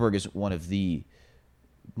 Zuckerberg is one of the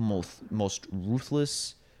most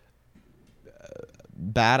ruthless,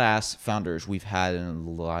 badass founders we've had in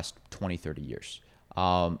the last 20, 30 years.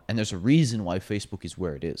 And there's a reason why Facebook is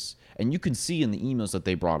where it is. And you can see in the emails that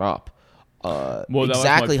they brought up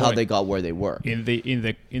exactly how they got where they were. In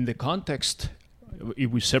the context, if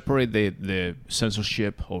we separate the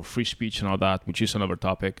censorship or free speech and all that, which is another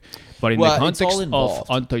topic, but in the context of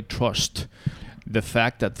antitrust, the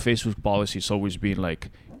fact that Facebook policy has always been like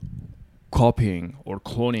copying or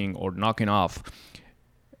cloning or knocking off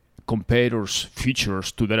competitors'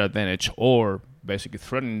 features to their advantage, or basically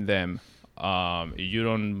threatening them. If you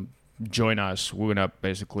don't join us, we're gonna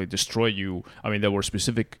basically destroy you. I mean, there were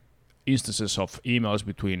specific instances of emails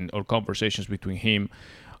between or conversations between him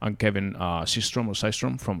and Kevin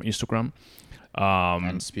Systrom from Instagram.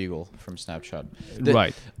 And Spiegel from Snapchat.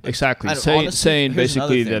 Right, exactly. Saying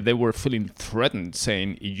basically that they were feeling threatened,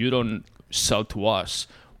 saying, if you don't sell to us,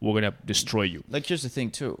 we're going to destroy you. Like, here's the thing,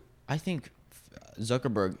 too. I think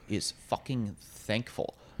Zuckerberg is fucking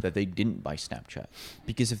thankful that they didn't buy Snapchat.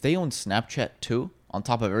 Because if they owned Snapchat, too, on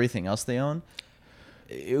top of everything else they own,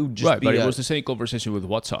 it would just be... Right, but it was the same conversation with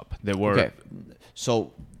WhatsApp. They were... Okay,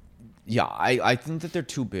 so, yeah, I think that they're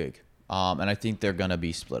too big. And I think they're going to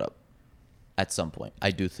be split up. At some point,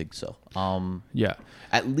 I do think so. Yeah,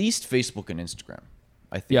 at least Facebook and Instagram.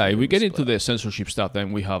 I think. Yeah, if we get into the censorship stuff,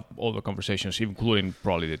 then we have all the conversations, including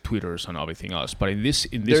probably the Twitters and everything else. But in this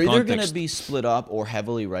they're context, either going to be split up or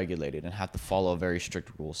heavily regulated and have to follow a very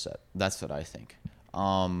strict rule set. That's what I think.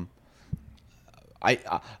 I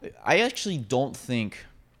actually don't think,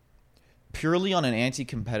 purely on an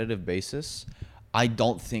anti-competitive basis, I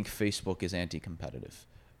don't think Facebook is anti-competitive.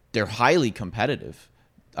 They're highly competitive.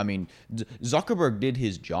 I mean, Zuckerberg did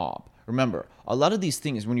his job. Remember, a lot of these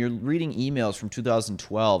things, when you're reading emails from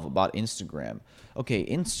 2012 about Instagram, okay,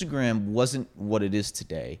 Instagram wasn't what it is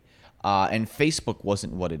today, and Facebook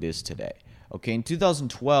wasn't what it is today. Okay, in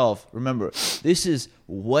 2012, remember, this is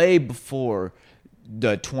way before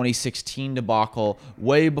the 2016 debacle,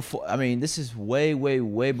 way before, I mean, this is way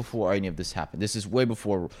before any of this happened. This is way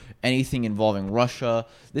before anything involving Russia.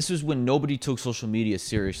 This was when nobody took social media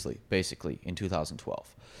seriously, basically, in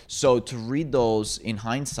 2012. So to read those in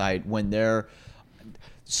hindsight, when they're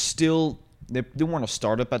still, they weren't a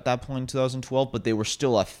startup at that point in 2012, but they were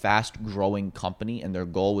still a fast-growing company, and their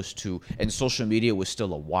goal was to, and social media was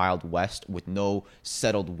still a wild west with no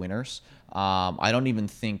settled winners. I don't even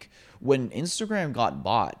think, when Instagram got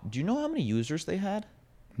bought, do you know how many users they had?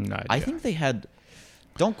 No idea. I think they had,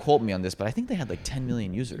 don't quote me on this, but I think they had like 10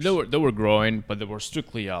 million users. They were growing, but they were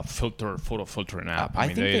strictly a photo filtering app. I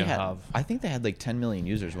think they had like 10 million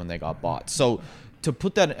users when they got bought. So to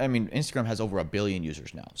put that, I mean, Instagram has over 1 billion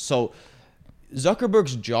users now. So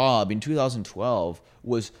Zuckerberg's job in 2012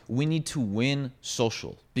 was, we need to win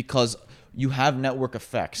social because you have network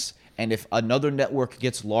effects. And if another network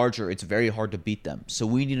gets larger, it's very hard to beat them. So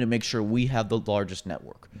we need to make sure we have the largest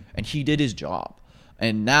network. And he did his job.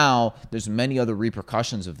 And now there's many other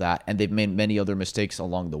repercussions of that, and they've made many other mistakes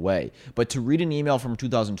along the way. But to read an email from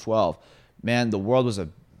 2012, man, the world was a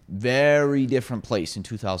very different place in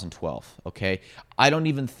 2012, okay? I don't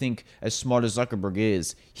even think, as smart as Zuckerberg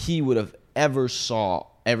is, he would have ever saw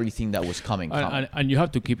everything that was coming. And you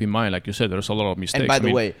have to keep in mind, like you said, there's a lot of mistakes. And by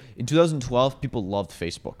the way, in 2012, people loved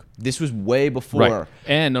Facebook. This was way before. Right.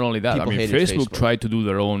 And not only that, I mean, Facebook tried to do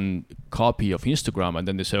their own copy of Instagram, and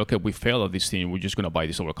then they said, okay, we failed at this thing, we're just going to buy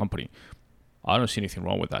this other company. I don't see anything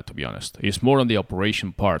wrong with that, to be honest. It's more on the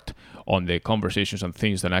operation part, on the conversations and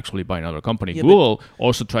things than actually buying another company. Yeah, Google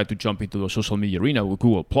also tried to jump into the social media arena with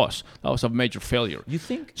Google+. That was a major failure. You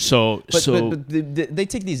think? But they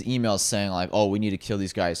take these emails saying like, oh, we need to kill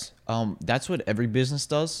these guys. That's what every business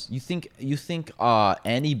does. You think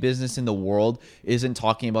any business in the world isn't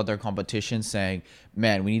talking about their competition, saying,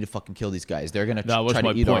 "Man, we need to fucking kill these guys. They're gonna That was try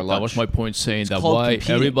my to eat our point. lunch." That was my point, saying that called why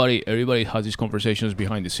competing. everybody has these conversations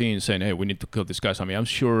behind the scenes, saying, "Hey, we need to kill these guys." I mean, I'm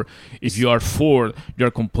sure if you are Ford,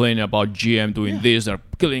 you're complaining about GM doing this, they're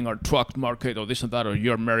killing our truck market, or this and that, or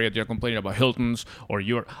you're Marriott, you're complaining about Hilton's, or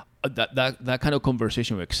you're that kind of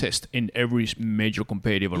conversation will exist in every major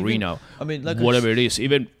competitive arena. I mean, like I whatever s- it is,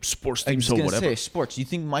 even sports I teams was or gonna whatever. say sports. You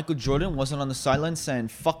think Michael Jordan wasn't on the sideline saying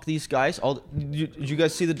 "fuck these guys"? Did you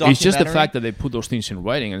guys see the documentary? It's just the fact that they put those things in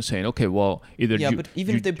writing and saying, okay, well, either Yeah, you, but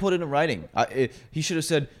even you- if they put it in writing, he should have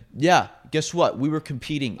said, "Yeah, guess what? We were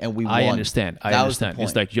competing and we won." I understand. That was the It's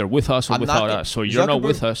point. like you're with us or I'm without not- us. So you're not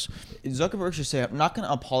with Zuckerberg- us. Zuckerberg should say, "I'm not going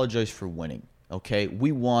to apologize for winning." Okay,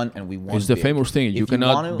 we won and we won. It's the big. famous thing. If You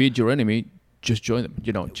cannot want to- beat your enemy. Just join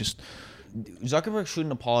them. Just Zuckerberg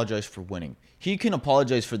shouldn't apologize for winning. He can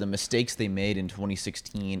apologize for the mistakes they made in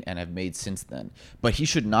 2016 and have made since then. But he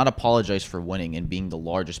should not apologize for winning and being the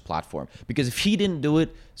largest platform. Because if he didn't do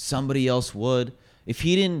it, somebody else would. If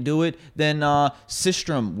he didn't do it, then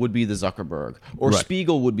Systrom would be the Zuckerberg, or Right.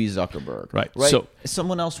 Spiegel would be Zuckerberg. Right. Right. So-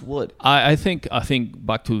 someone else would. I think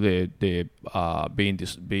back to the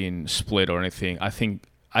being split or anything. I think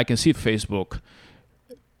I can see Facebook.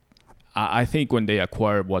 I think when they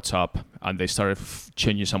acquired WhatsApp and they started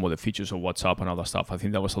changing some of the features of WhatsApp and all that stuff, I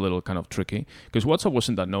think that was a little kind of tricky because WhatsApp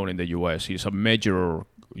wasn't that known in the US. It's a major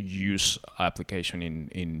use application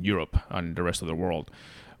in Europe and the rest of the world.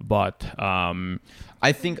 But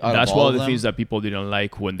I think out that's of all one of the them, things that people didn't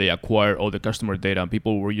like when they acquired all the customer data, and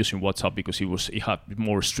people were using WhatsApp because it had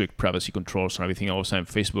more strict privacy controls and everything. All of a sudden,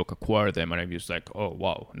 Facebook acquired them, and I was like, oh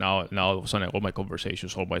wow, now all of a sudden, all my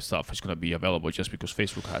conversations, all my stuff is going to be available just because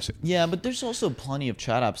Facebook has it. Yeah, but there's also plenty of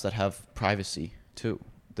chat apps that have privacy too,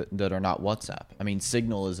 that are not WhatsApp. I mean,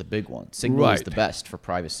 Signal is a big one. Signal is Right. the best for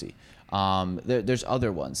privacy. There's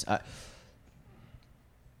other ones.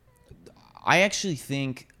 I actually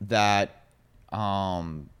think that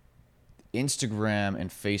Instagram and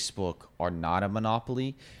Facebook are not a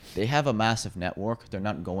monopoly. They have a massive network. They're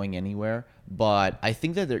not going anywhere. But I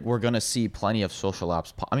think that we're going to see plenty of social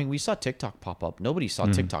apps. I mean, we saw TikTok pop up. Nobody saw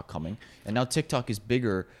TikTok coming. And now TikTok is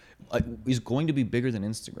bigger, is going to be bigger than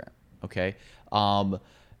Instagram. Okay? And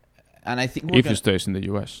I think If it stays in the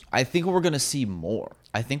US. I think we're going to see more.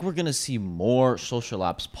 I think we're going to see more social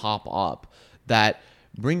apps pop up that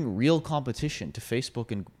bring real competition to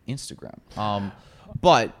Facebook and Instagram.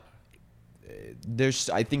 But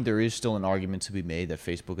I think there is still an argument to be made that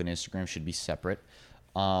Facebook and Instagram should be separate.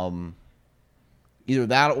 Either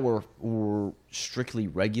that or strictly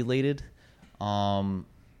regulated.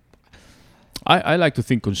 I like to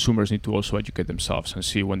think consumers need to also educate themselves and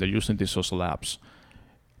see when they're using these social apps,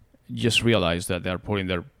 just realize that they're putting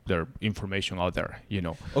their information out there,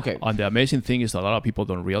 Okay. And the amazing thing is that a lot of people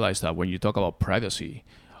don't realize that when you talk about privacy,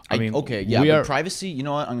 I mean, okay, yeah, we but are privacy, you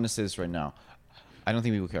know what? I'm going to say this right now. I don't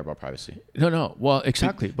think people care about privacy. no, well,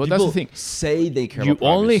 exactly, but People that's the thing. say they care You about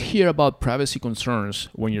privacy. only hear about privacy concerns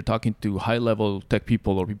when you're talking to high-level tech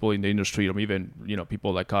people or people in the industry, or even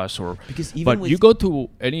people like us. Because even but with- you go to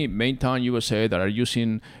any main town USA that are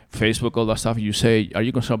using Facebook, all that stuff. You say, "Are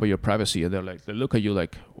you concerned about your privacy?" And they look at you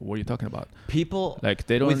like, "What are you talking about?" People Like,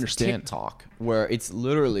 they don't with understand. TikTok, where it's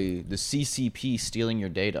literally the CCP stealing your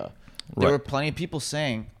data. There Right. were plenty of people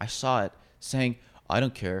saying, I saw it, saying, I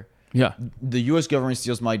don't care. Yeah. The U.S. government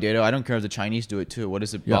steals my data. I don't care if the Chinese do it too. What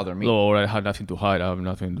does it Yeah. bother me? Or I had nothing to hide. I have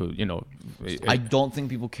nothing to, I don't think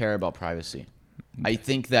people care about privacy. I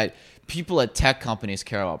think that people at tech companies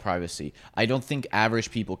care about privacy. I don't think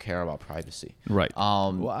average people care about privacy. Right.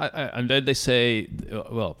 Well, and then they say,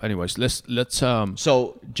 anyways, let's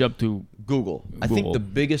So jump to Google. I think Google. the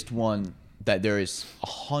biggest one that there is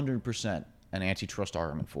 100% an antitrust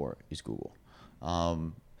argument for is Google,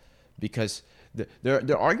 because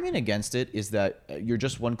their argument against it is that you're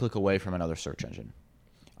just one click away from another search engine.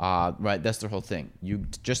 Right, that's their whole thing. You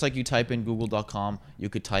just like you type in Google.com, you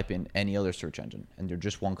could type in any other search engine, and you're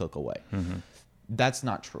just one click away. Mm-hmm. That's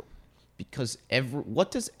not true, because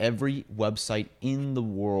what does every website in the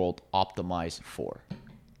world optimize for?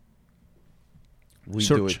 We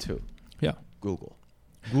do Search. it too. yeah. Google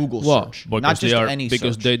Well, search, because not just they are any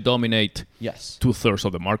because search. they dominate Yes, 2/3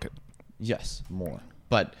 of the market. yes, more.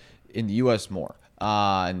 But in the U.S., more.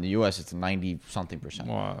 In the U.S., it's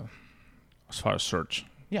 90-something%. As far as search.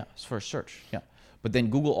 Yeah, it's for search. Yeah, but then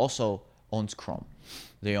Google also owns Chrome.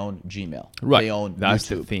 They own Gmail. Right. They own That's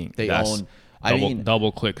YouTube. the thing. They That's own. I mean,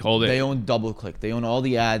 double click all day. they own DoubleClick. They own all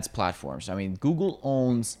the ads platforms. I mean, Google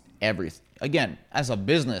owns everything. again, as a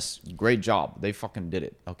business, great job. They fucking did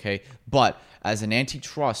it, okay? But as an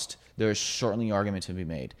antitrust, there's certainly argument to be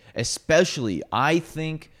made. Especially, I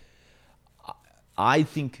think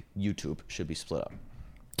YouTube should be split up.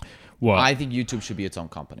 Well, I think YouTube should be its own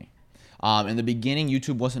company. In the beginning,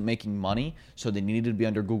 YouTube wasn't making money, so they needed to be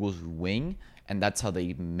under Google's wing, and that's how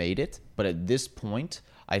they made it. But at this point,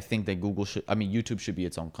 I think that YouTube should be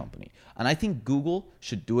its own company. And I think Google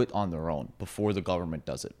should do it on their own before the government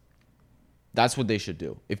does it. That's what they should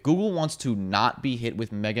do. If Google wants to not be hit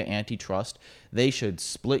with mega antitrust, they should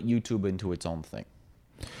split YouTube into its own thing.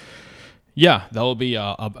 yeah, that will be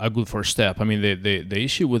a good first step. I mean, the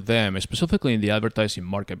issue with them, specifically in the advertising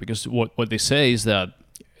market, because what they say is that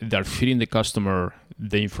they're feeding the customer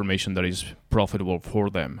the information that is profitable for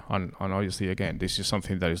them. And obviously, again, this is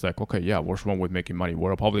something that is like, okay, yeah, what's wrong with making money?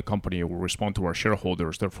 We're a public company. We respond to our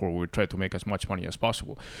shareholders. Therefore, we try to make as much money as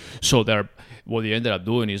possible. So what they ended up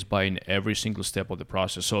doing is buying every single step of the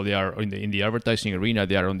process. So they are in the advertising arena.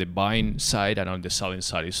 They are on the buying side and on the selling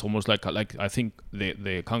side. It's almost like I think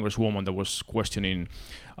the congresswoman that was questioning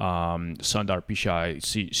Sundar Pichai,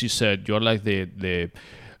 she said, you're like the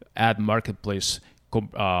ad marketplace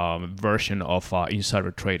version of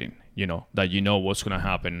insider trading, that what's going to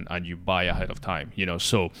happen and you buy ahead of time,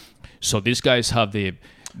 so these guys have the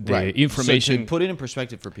Right. information. So to put it in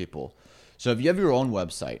perspective for people, so if you have your own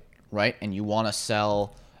website, right, and you want to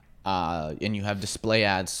sell and you have display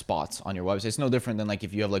ad spots on your website, it's no different than like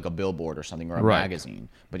if you have like a billboard or something or a Right. magazine,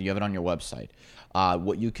 but you have it on your website.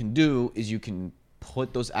 What you can do is you can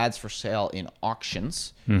put those ads for sale in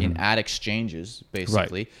auctions, in ad exchanges,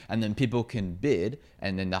 basically, and then people can bid,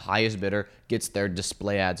 and then the highest bidder gets their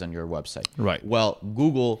display ads on your website. Right. Well,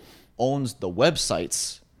 Google owns the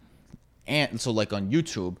websites, and so like on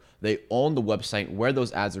YouTube, they own the website where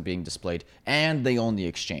those ads are being displayed, and they own the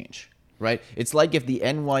exchange, right? It's like if the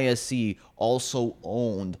NYSE also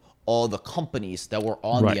owned all the companies that were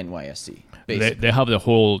on Right. the NYSE. They have the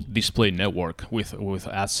whole display network with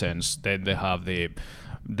AdSense. Then they have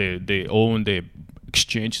they own the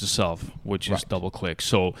exchange itself, which is Right. DoubleClick.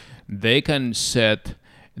 So they can set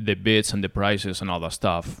the bids and the prices and all that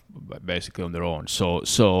stuff basically on their own.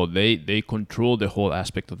 So they control the whole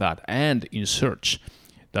aspect of that. And in search,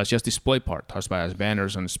 that's just display part, as well as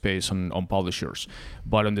banners and space on publishers.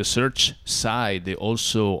 But on the search side, they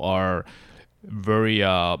also are very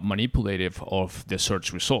manipulative of the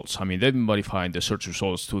search results. I mean, they've been modifying the search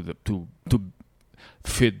results to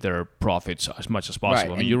fit their profits as much as possible. Right. I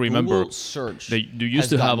mean, and you remember Google search they used has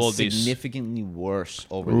to have gotten all these. significantly worse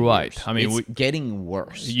over the Right. years. I mean, it's getting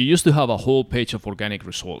worse. You used to have a whole page of organic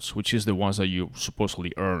results, which is the ones that you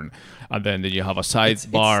supposedly earn, and then you have a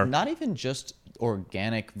sidebar. It's not even just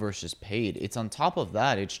organic versus paid. It's on top of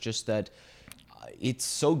that. It's just that it's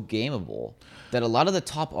so gameable that a lot of the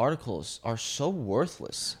top articles are so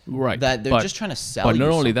worthless. Right. That they're But- just trying to sell. But you not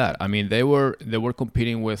only something. that, I mean, they were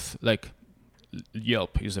competing with like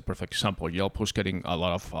Yelp is the perfect example. Yelp was getting a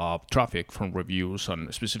lot of traffic from reviews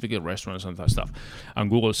and specifically restaurants and that stuff. And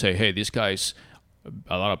Google say, hey, these guys,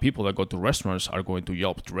 a lot of people that go to restaurants are going to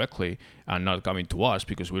Yelp directly and not coming to us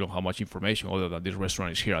because we don't have much information other than this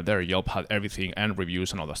restaurant is here and there. Yelp had everything and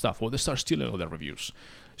reviews and all that stuff. Well, they start stealing all their reviews.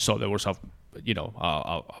 So there was a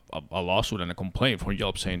lawsuit and a complaint from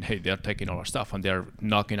Yelp saying, hey, they're taking all our stuff and they're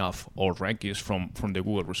knocking off our rankings from the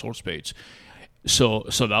Google results page. So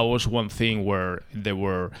that was one thing where they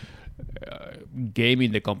were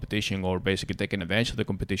gaming the competition or basically taking advantage of the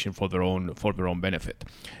competition for their own benefit.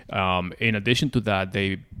 In addition to that,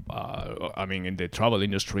 in the travel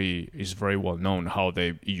industry is very well known how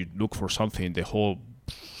you look for something, the whole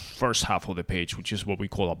first half of the page, which is what we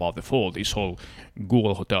call above the fold, is all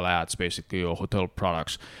Google hotel ads basically, or hotel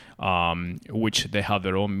products, which they have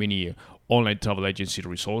their own mini online travel agency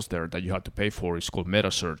results there that you have to pay for. It's called meta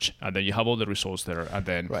search, and then you have all the results there, and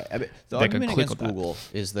then Right. I mean, the they can argument click against on that. Google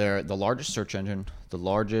is they're the largest search engine, the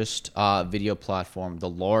largest video platform, the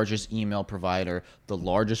largest email provider, the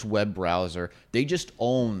largest web browser. They just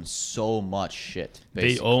own so much shit. They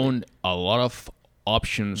Basically. own a lot of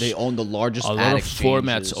options. They own the largest a lot ad of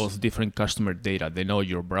formats exchanges. of different customer data. They know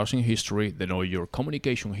your browsing history. They know your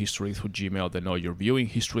communication history through Gmail. They know your viewing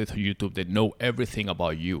history through YouTube. They know everything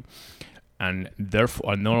about you. And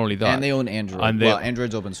therefore, not only that, And they own Android. And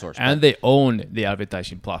Android's open source. and they own the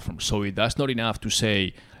advertising platform. So that's not enough to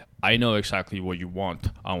say, I know exactly what you want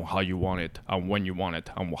and how you want it and when you want it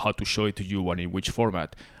and how to show it to you and in which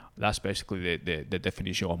format. That's basically the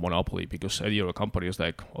definition of monopoly, because any other company is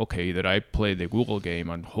like, okay, either I play the Google game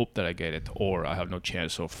and hope that I get it, or I have no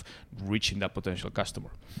chance of reaching that potential customer.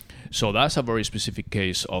 So that's a very specific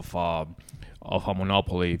case of of a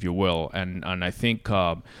monopoly, if you will. And I think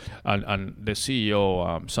and the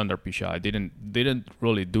CEO Sundar Pichai didn't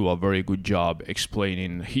really do a very good job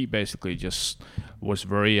explaining. He basically just was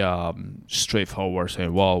very straightforward,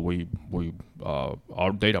 saying, well, we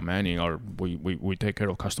our data mining, we take care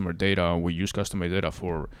of customer data, and we use customer data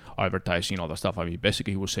for advertising, all that stuff. I mean,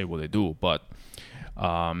 basically he would say what they do, but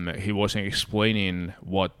he wasn't explaining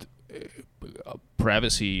what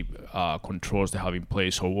privacy controls they have in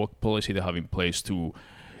place, or what policy they have in place to,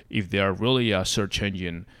 if they are really a search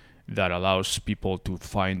engine that allows people to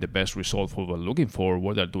find the best result for what they're looking for,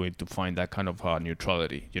 what they're doing to find that kind of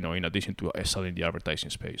neutrality, in addition to selling the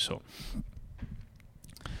advertising space. So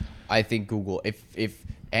I think Google, if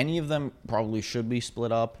any of them probably should be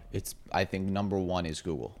split up, I think number one is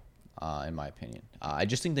Google, in my opinion. I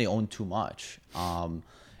just think they own too much.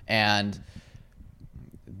 And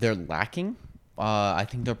they're lacking. I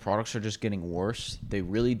think their products are just getting worse. They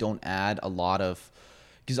really don't add a lot of,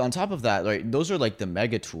 because on top of that, right, those are like the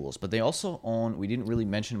mega tools, but they also own, we didn't really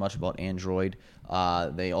mention much about Android.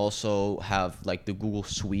 They also have like the Google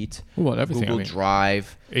Suite, well, everything, Google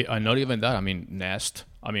Drive. And not even that, Nest,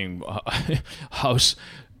 house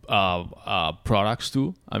products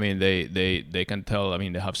too. They can tell,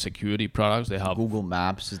 they have security products. They have Google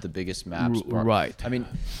Maps is the biggest maps product. Right.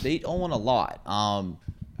 They own a lot.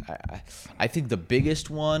 I think the biggest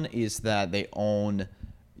one is that they own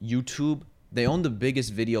YouTube. They own the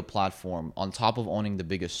biggest video platform on top of owning the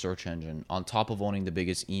biggest search engine, on top of owning the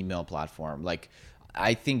biggest email platform. Like,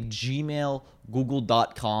 I think Gmail,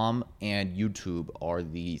 Google.com, and YouTube are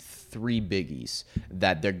the three biggies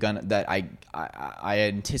that I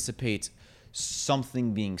anticipate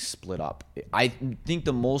something being split up. I think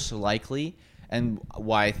the most likely, and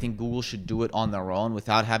why I think Google should do it on their own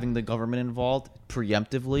without having the government involved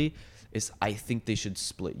preemptively, is I think they should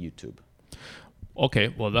split YouTube. Okay,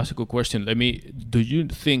 well, that's a good question. Do you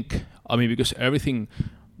think, because everything,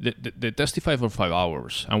 they testify for 5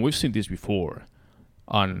 hours, and we've seen this before,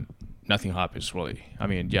 and nothing happens really.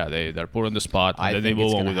 They're put on the spot, and then they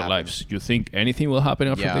move on with their lives. You think anything will happen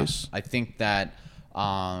after this? I think that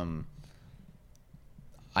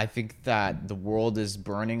the world is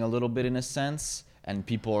burning a little bit in a sense, and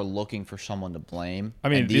people are looking for someone to blame.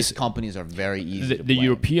 And these companies are very easy to blame. The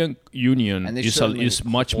European Union is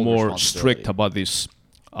much more strict about this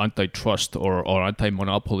antitrust or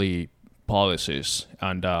anti-monopoly policies.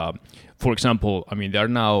 And for example, they're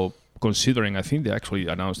now considering, I think they actually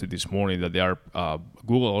announced it this morning, that they are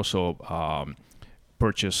Google also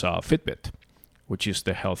purchased Fitbit, which is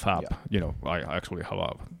the health app. Yeah. I actually have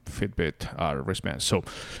a Fitbit wristband. So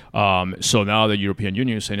now the European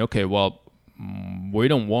Union is saying, okay, well, we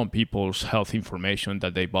don't want people's health information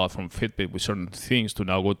that they bought from Fitbit with certain things to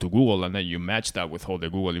now go to Google, and then you match that with all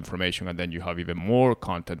the Google information, and then you have even more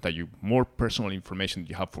content more personal information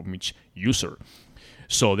that you have from each user.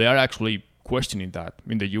 So they are actually questioning that.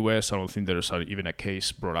 In the US, I don't think there's even a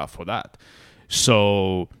case brought up for that.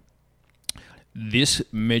 So these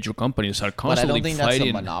major companies are constantly fighting. But I don't think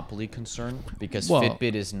that's a monopoly concern, because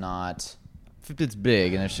Fitbit's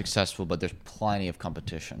big and they're successful, but there's plenty of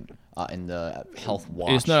competition in the health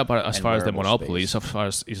watch. It's not about as far as the monopoly. Space. It's as far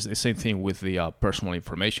as it's the same thing with the personal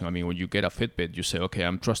information. When you get a Fitbit, you say, okay,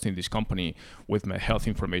 I'm trusting this company with my health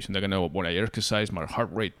information. They're gonna know when I exercise, my heart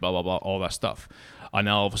rate, blah blah blah, all that stuff. And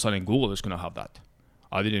now all of a sudden, Google is gonna have that.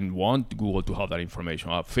 I didn't want Google to have that information.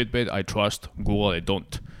 Fitbit, I trust. Google, I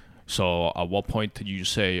don't. So at what point do you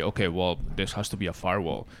say, okay, well, this has to be a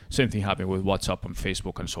firewall? Same thing happened with WhatsApp and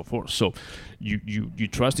Facebook and so forth. So you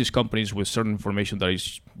trust these companies with certain information that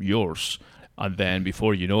is yours, and then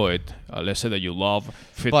before you know it, let's say that you love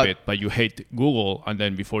Fitbit, but you hate Google, and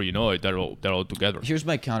then before you know it, they're all together. Here's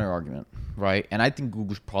my counter argument, right? And I think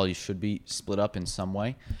Google probably should be split up in some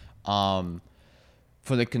way.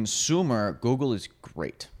 For the consumer, Google is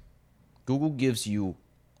great. Google gives you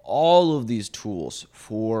all of these tools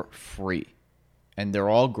for free, and they're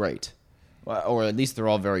all great, or at least they're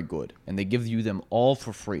all very good, and they give you them all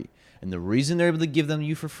for free. And the reason they're able to give them to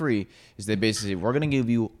you for free is they basically say, we're going to give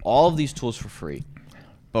you all of these tools for free,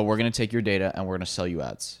 but we're going to take your data and we're going to sell you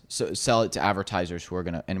ads. So sell it to advertisers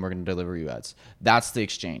and we're going to deliver you ads. That's the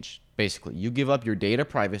exchange. Basically, you give up your data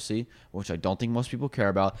privacy, which I don't think most people care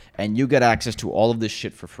about, and you get access to all of this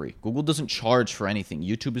shit for free. Google doesn't charge for anything.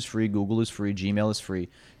 YouTube is free, Google is free, Gmail is free,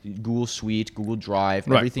 Google Suite, Google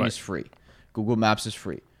Drive, everything is free. Google Maps is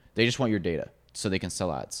free. They just want your data so they can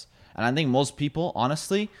sell ads. And I think most people,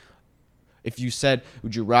 honestly, if you said,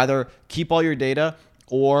 would you rather keep all your data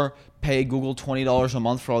or pay Google $20 a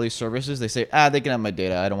month for all these services, they say, they can have my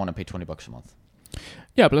data. I don't want to pay $20 a month.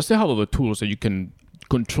 Yeah, plus they have other tools that you can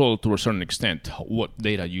control to a certain extent what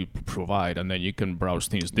data you provide, and then you can browse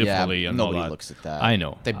things differently. Yeah, and all nobody that. looks at that. I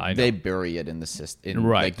know. They bury it in the system.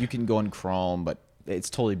 Right. Like you can go in Chrome, but it's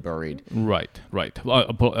totally buried. Right.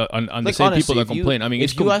 And the Like, same honestly, people that complain. I mean,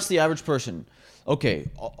 if you ask the average person, okay,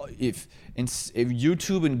 if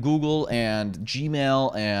YouTube and Google and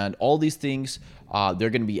Gmail and all these things,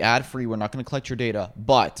 they're going to be ad free. We're not going to collect your data,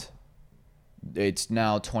 but it's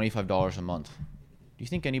now $25 a month. Do you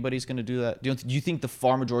think anybody's going to do that? Do you think the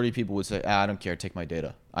far majority of people would say, I don't care, take my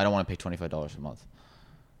data. I don't want to pay $25 a month.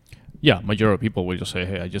 Yeah, majority of people will just say,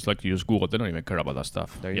 hey, I just like to use Google. They don't even care about that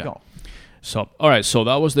stuff. There you go. So, all right. So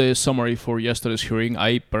that was the summary for yesterday's hearing.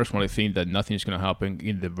 I personally think that nothing's going to happen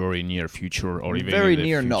in the very near future, or even Very in the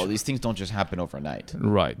near, future. no. These things don't just happen overnight.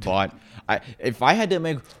 Right. But if I had to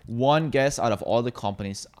make one guess out of all the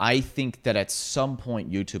companies, I think that at some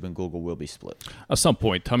point YouTube and Google will be split. At some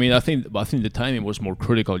point. I mean, I think the timing was more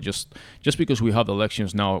critical just because we have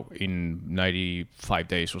elections now in 95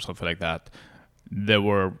 days or something like that. They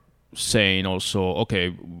were saying also,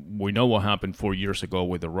 okay, we know what happened 4 years ago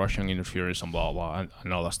with the Russian interference and blah, blah,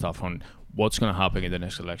 and all that stuff on what's going to happen in the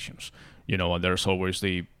next elections. And there's always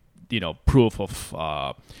the, proof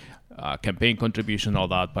of campaign contribution and all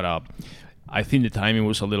that. But I think the timing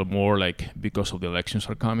was a little more like because of the elections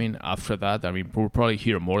are coming after that. I mean, we'll probably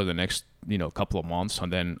hear more in the next, couple of months.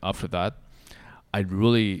 And then after that, I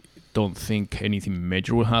really don't think anything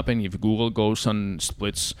major will happen. If Google goes and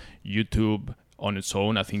splits YouTube on its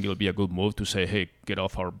own, I think it'll be a good move to say, hey, get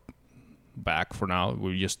off our back for now.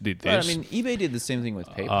 We just did this. Right, I mean, eBay did the same thing with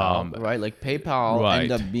PayPal, right? Like PayPal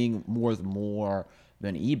ended up being worth more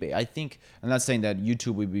than eBay. I think, I'm not saying that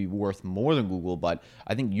YouTube would be worth more than Google, but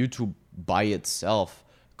I think YouTube by itself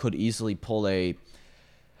could easily pull a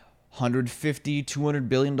 $150, $200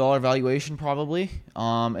 billion valuation probably.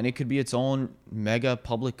 And it could be its own mega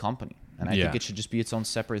public company. And I think it should just be its own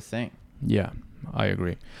separate thing. Yeah. I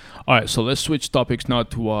agree. All right, so let's switch topics now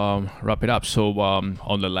to wrap it up. So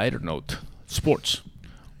on the lighter note, sports.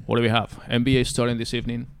 What do we have? NBA starting this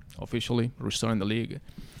evening, officially, restarting the league.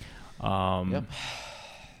 Yep.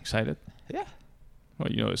 Excited? Yeah. Well,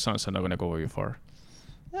 the Suns are not going to go very far.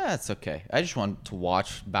 Yeah, it's okay. I just want to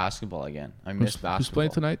watch basketball again. I miss basketball. Who's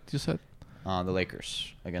playing tonight, you said? The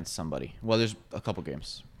Lakers against somebody. Well, there's a couple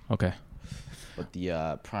games. Okay. But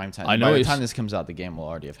the prime time. I know by the time this comes out, the game will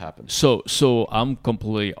already have happened. So I'm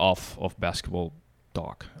completely off of basketball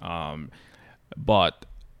talk. But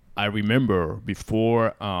I remember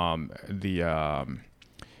before the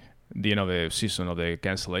end of the season, of the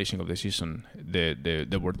cancellation of the season,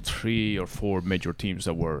 there were 3 or 4 major teams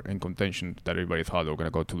that were in contention that everybody thought they were going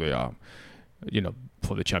to go to the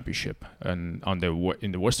for the championship. And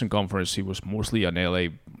in the Western Conference, it was mostly an LA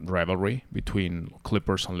rivalry between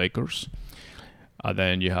Clippers and Lakers.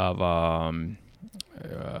 Then you have the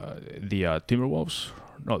Timberwolves.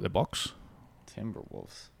 No, the Bucks.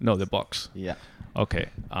 Timberwolves. No, the Bucks. Yeah. Okay.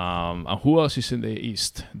 And who else is in the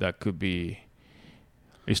East that could be?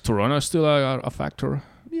 Is Toronto still a factor?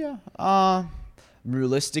 Yeah.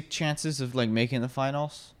 Realistic chances of making the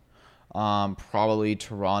finals. Probably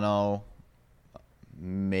Toronto.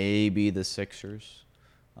 Maybe the Sixers.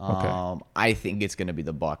 Okay. I think it's going to be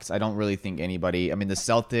the Bucks. I don't really think anybody. I mean, the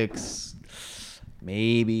Celtics.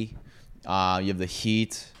 Maybe. You have the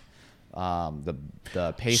Heat, the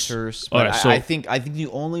Pacers. But right, so I think the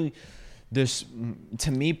only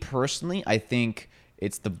to me personally, I think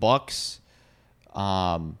it's the Bucks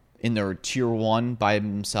in their tier 1 by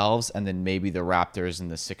themselves, and then maybe the Raptors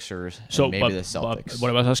and the Sixers, and maybe the Celtics. But what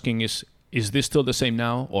I was asking is this still the same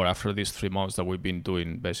now, or after these 3 months that we've been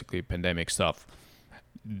doing basically pandemic stuff,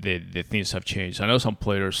 the things have changed? I know some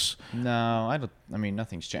players. No, I don't. I mean,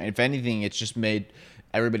 nothing's changed. If anything, it's just made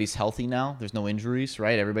everybody's healthy now. There's no injuries,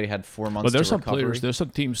 right? Everybody had 4 months. But there's to some recovery. players. There's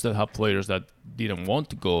some teams that have players that didn't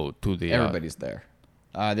want to go to the. Everybody's there.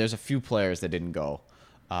 There's a few players that didn't go.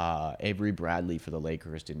 Avery Bradley for the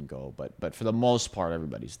Lakers didn't go, but for the most part,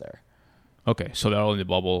 everybody's there. Okay, so they're all in the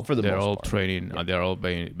bubble. For the they're most all part. training, and they're all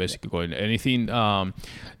basically going. Anything,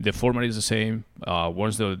 the format is the same.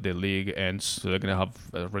 Once the league ends, they're going to have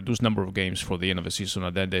a reduced number of games for the end of the season,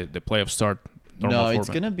 and then the playoffs start. No, it's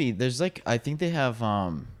going to be. There's I think they have.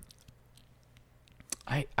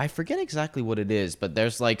 I forget exactly what it is, but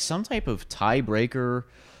there's some type of tiebreaker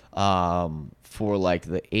for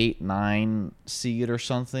the 8-9 seed or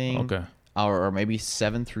something. Okay. Or maybe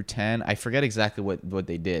 7 through 10. I forget exactly what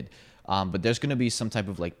they did. But there's going to be some type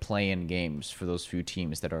of play-in games for those few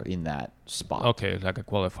teams that are in that spot. Okay, like a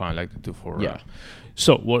qualifying, like they do for. Yeah.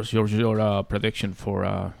 So, what's your prediction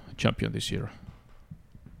for champion this year?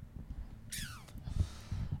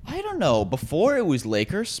 I don't know. Before it was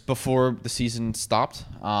Lakers. Before the season stopped,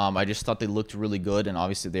 I just thought they looked really good, and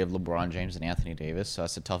obviously they have LeBron James and Anthony Davis, so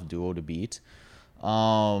that's a tough duo to beat.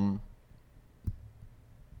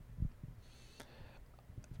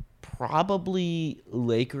 Probably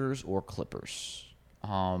Lakers or Clippers.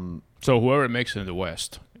 So whoever makes it in the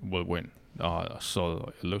West will win.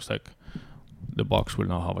 So it looks like the Bucks will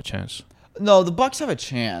not have a chance. No, the Bucks have a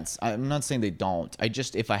chance. I'm not saying they don't.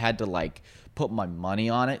 If I had to like put my money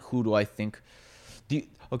on it, who do I think?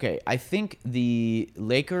 I think the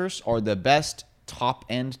Lakers are the best top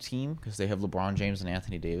end team because they have LeBron James and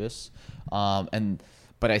Anthony Davis.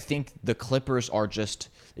 But I think the Clippers are just,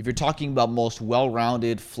 if you're talking about most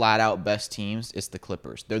well-rounded, flat-out best teams, it's the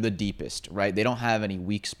Clippers. They're the deepest, right? They don't have any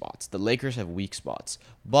weak spots. The Lakers have weak spots.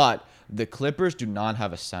 But the Clippers do not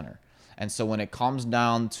have a center. And so when it comes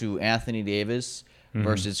down to Anthony Davis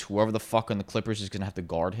versus whoever the fuck on the Clippers is going to have to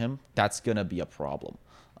guard him, that's going to be a problem.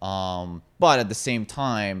 But at the same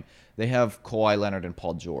time, they have Kawhi Leonard and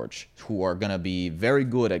Paul George, who are going to be very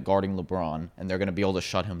good at guarding LeBron, and they're going to be able to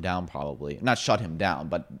shut him down probably. Not shut him down,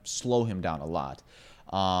 but slow him down a lot.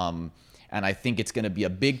 And I think it's going to be a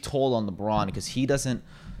big toll on LeBron because he doesn't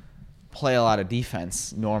play a lot of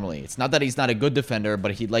defense normally. It's not that he's not a good defender,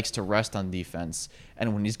 but he likes to rest on defense.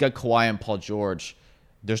 And when he's got Kawhi and Paul George,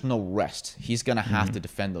 there's no rest. He's going to have to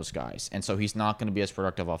defend those guys. And so he's not going to be as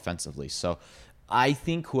productive offensively. So I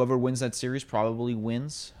think whoever wins that series probably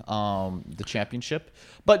wins the championship.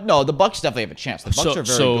 But no, the Bucks definitely have a chance. The Bucks are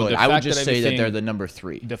very good. I would just say that they're the number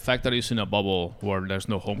 3. The fact that it's in a bubble where there's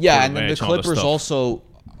no home court and then the advantage and all that Clippers stuff. also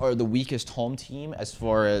are the weakest home team as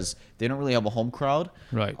far as they don't really have a home crowd.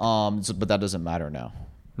 Right. But that doesn't matter now.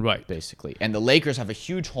 Right. Basically. And the Lakers have a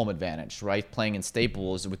huge home advantage, right? Playing in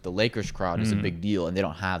Staples with the Lakers crowd is a big deal, and they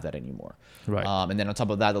don't have that anymore. Right. And then on top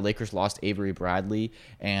of that, the Lakers lost Avery Bradley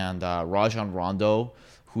and Rajon Rondo,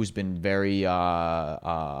 who's been very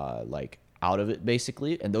out of it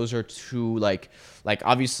basically. And those are two like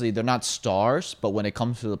obviously they're not stars, but when it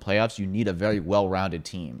comes to the playoffs, you need a very well-rounded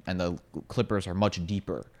team, and the Clippers are much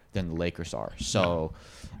deeper than the Lakers are. So,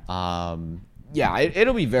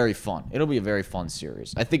 it'll be very fun. It'll be a very fun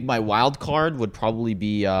series. I think my wild card would probably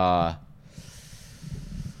be I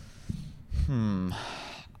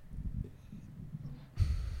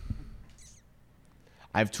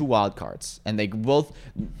have 2 wild cards, and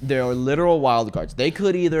they're literal wild cards. They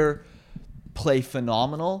could either play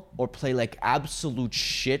phenomenal or play like absolute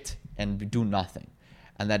shit and do nothing.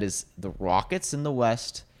 And that is the Rockets in the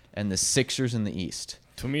West and the Sixers in the East.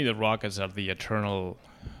 To me, the Rockets are the eternal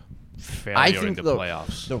failure in the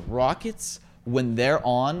playoffs. The Rockets, when they're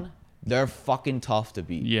on, they're fucking tough to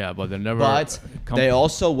beat. Yeah, but they're never. But they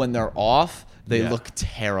also, when they're off, they look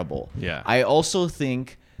terrible. Yeah. I also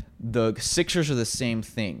think the Sixers are the same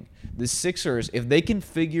thing. The Sixers, if they can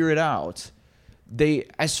figure it out,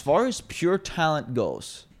 as far as pure talent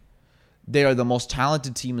goes, they are the most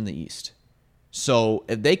talented team in the East. So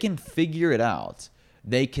if they can figure it out,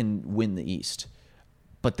 they can win the East.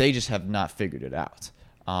 But they just have not figured it out.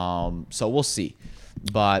 So we'll see.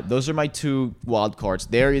 But those are my 2 wild cards.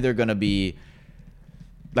 They're either going to be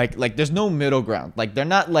like there's no middle ground. Like they're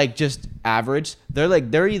not like just average.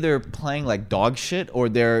 They're either playing like dog shit or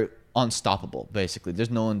they're unstoppable, basically. There's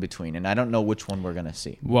no in between, and I don't know which one we're gonna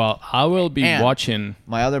see. Well, I will be watching.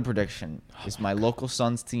 My other prediction is my local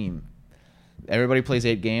Suns team. Everybody plays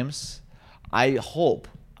 8 games. I hope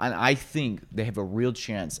and I think they have a real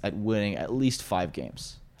chance at winning at least 5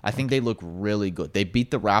 games. I think they look really good. They beat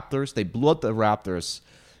the Raptors. They blew up the Raptors,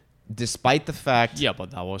 despite the fact. Yeah, but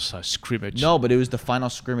that was a scrimmage. No, but it was the final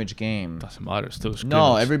scrimmage game. Doesn't matter. Still scrimmage.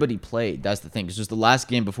 No, everybody played. That's the thing. It was the last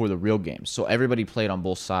game before the real game. So everybody played on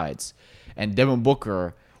both sides. And Devin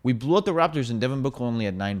Booker, we blew up the Raptors, and Devin Booker only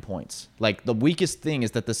had 9 points. Like, the weakest thing is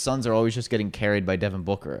that the Suns are always just getting carried by Devin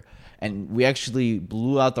Booker. And we actually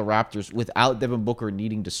blew out the Raptors without Devin Booker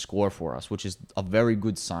needing to score for us, which is a very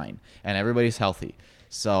good sign. And everybody's healthy.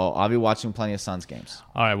 So I'll be watching plenty of Suns games.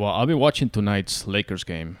 All right, well, I'll be watching tonight's Lakers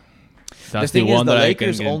game. That's the thing is, the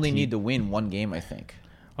Lakers only need to win 1 game, I think.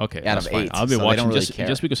 Okay, out that's of fine. 8. I'll be so watching really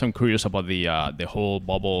just because I'm curious about the whole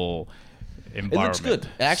bubble environment. It looks good.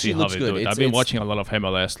 It actually looks good. I've been watching a lot of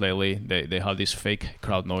MLS lately. They have this fake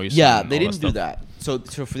crowd noise. Yeah, they didn't do that. So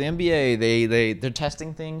for the NBA, they're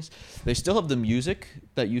testing things. They still have the music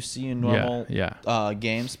that you see in normal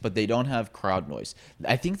games, but they don't have crowd noise.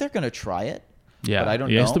 I think they're gonna try it. Yeah, but I don't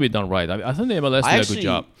know. It has to be done right. I think the MLS did a good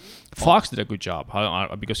job. Fox did a good job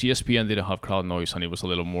because ESPN didn't have crowd noise and it was a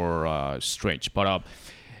little more strange. But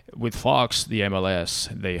with Fox, the MLS,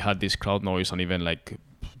 they had this crowd noise and even like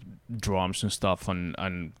drums and stuff. And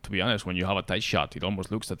to be honest, when you have a tight shot, it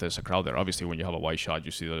almost looks that there's a crowd there. Obviously, when you have a wide shot,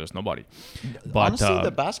 you see that there's nobody. But honestly,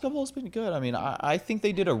 the basketball's been good. I mean, I think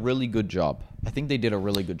they did a really good job.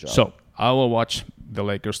 So I will watch the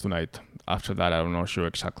Lakers tonight. After that, I'm not sure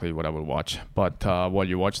exactly what I will watch. But while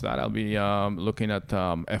you watch that, I'll be looking at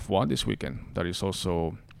F1 this weekend. That is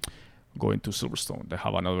also going to Silverstone. They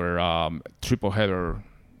have another triple header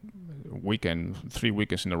weekend, 3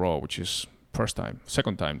 weekends in a row, which is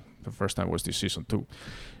second time. The first time was this season too.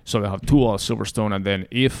 So they have 2 at Silverstone, and then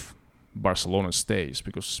if Barcelona stays,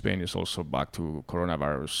 because Spain is also back to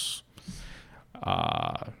coronavirus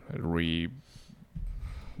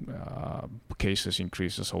cases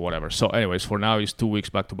increases or whatever. So anyways, for now it's 2 weeks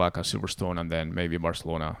back to back at Silverstone, and then maybe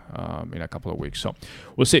Barcelona in a couple of weeks. So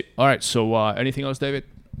we'll see. All right. So anything else, David?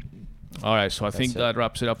 All right. So I think that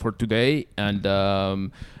wraps it up for today. And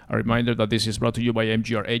a reminder that this is brought to you by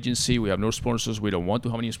MGR Agency. We have no sponsors. We don't want to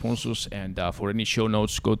have any sponsors. And for any show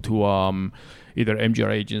notes, go to either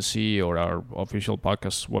MGR Agency or our official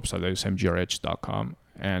podcast website, that is mgrh.com.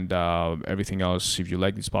 And everything else, if you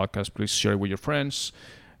like this podcast, please share it with your friends.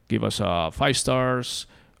 Give us 5 stars,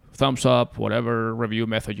 thumbs up, whatever review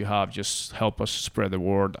method you have. Just help us spread the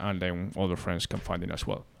word, and then other friends can find it as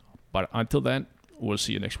well. But until then, we'll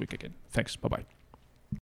see you next week again. Thanks. Bye-bye.